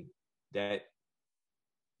frequency that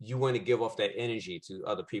you want to give off that energy to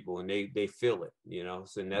other people, and they feel it,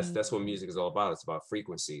 So that's what music is all about. It's about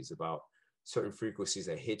frequencies, about certain frequencies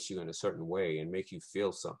that hit you in a certain way and make you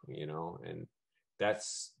feel something, And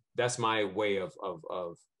that's my way of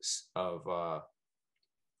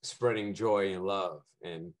spreading joy and love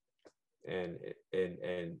and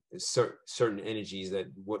certain energies that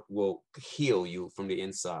will heal you from the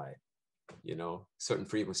inside, certain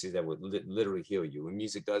frequencies that would literally heal you, and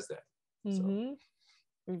music does that. So.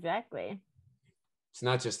 Exactly. It's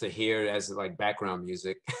not just to hear as like background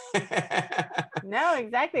music. No,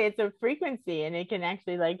 exactly. It's a frequency, and it can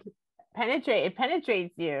actually like penetrate. It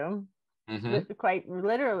penetrates you, quite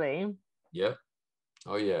literally. Yep.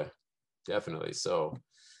 Oh yeah, definitely. So,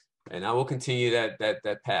 and I will continue that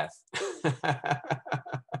path.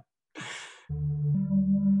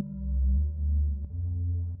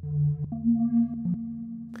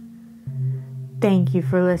 Thank you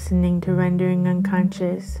for listening to Rendering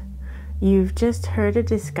Unconscious. You've just heard a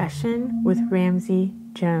discussion with Ramsey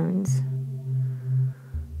Jones.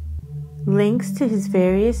 Links to his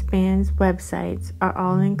various bands' websites are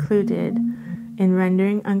all included in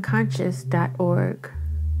renderingunconscious.org.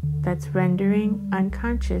 That's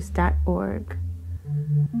renderingunconscious.org.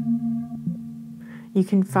 You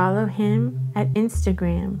can follow him at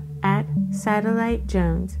Instagram at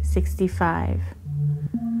SatelliteJones65.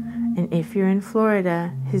 And if you're in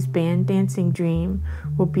Florida, his band Dancing Dream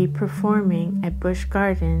will be performing at Busch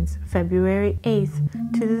Gardens February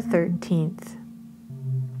 8th to the 13th.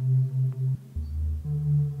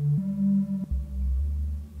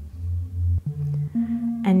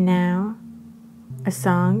 And now, a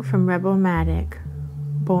song from Rebelmatic,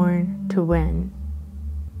 Born to Win.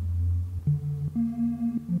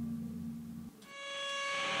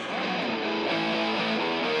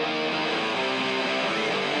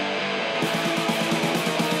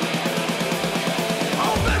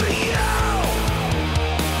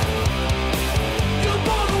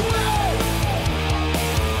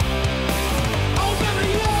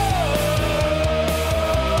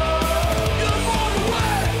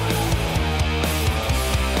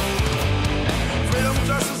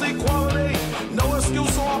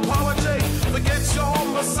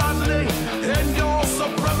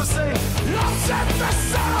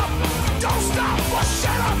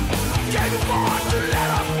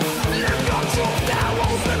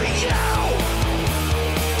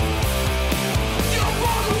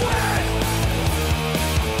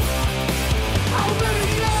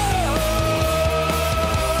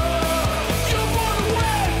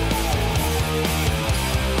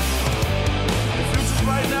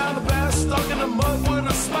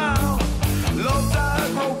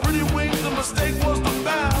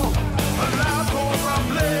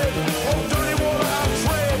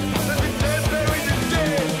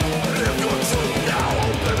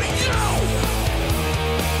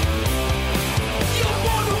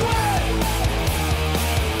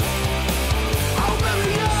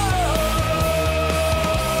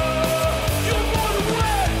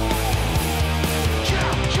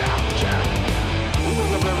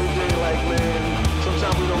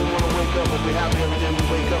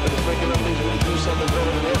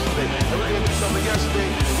 Yesterday,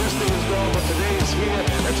 this thing is gone, but today is here,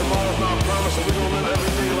 and tomorrow's not promised, so we're gonna live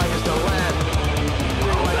every day like it's the last.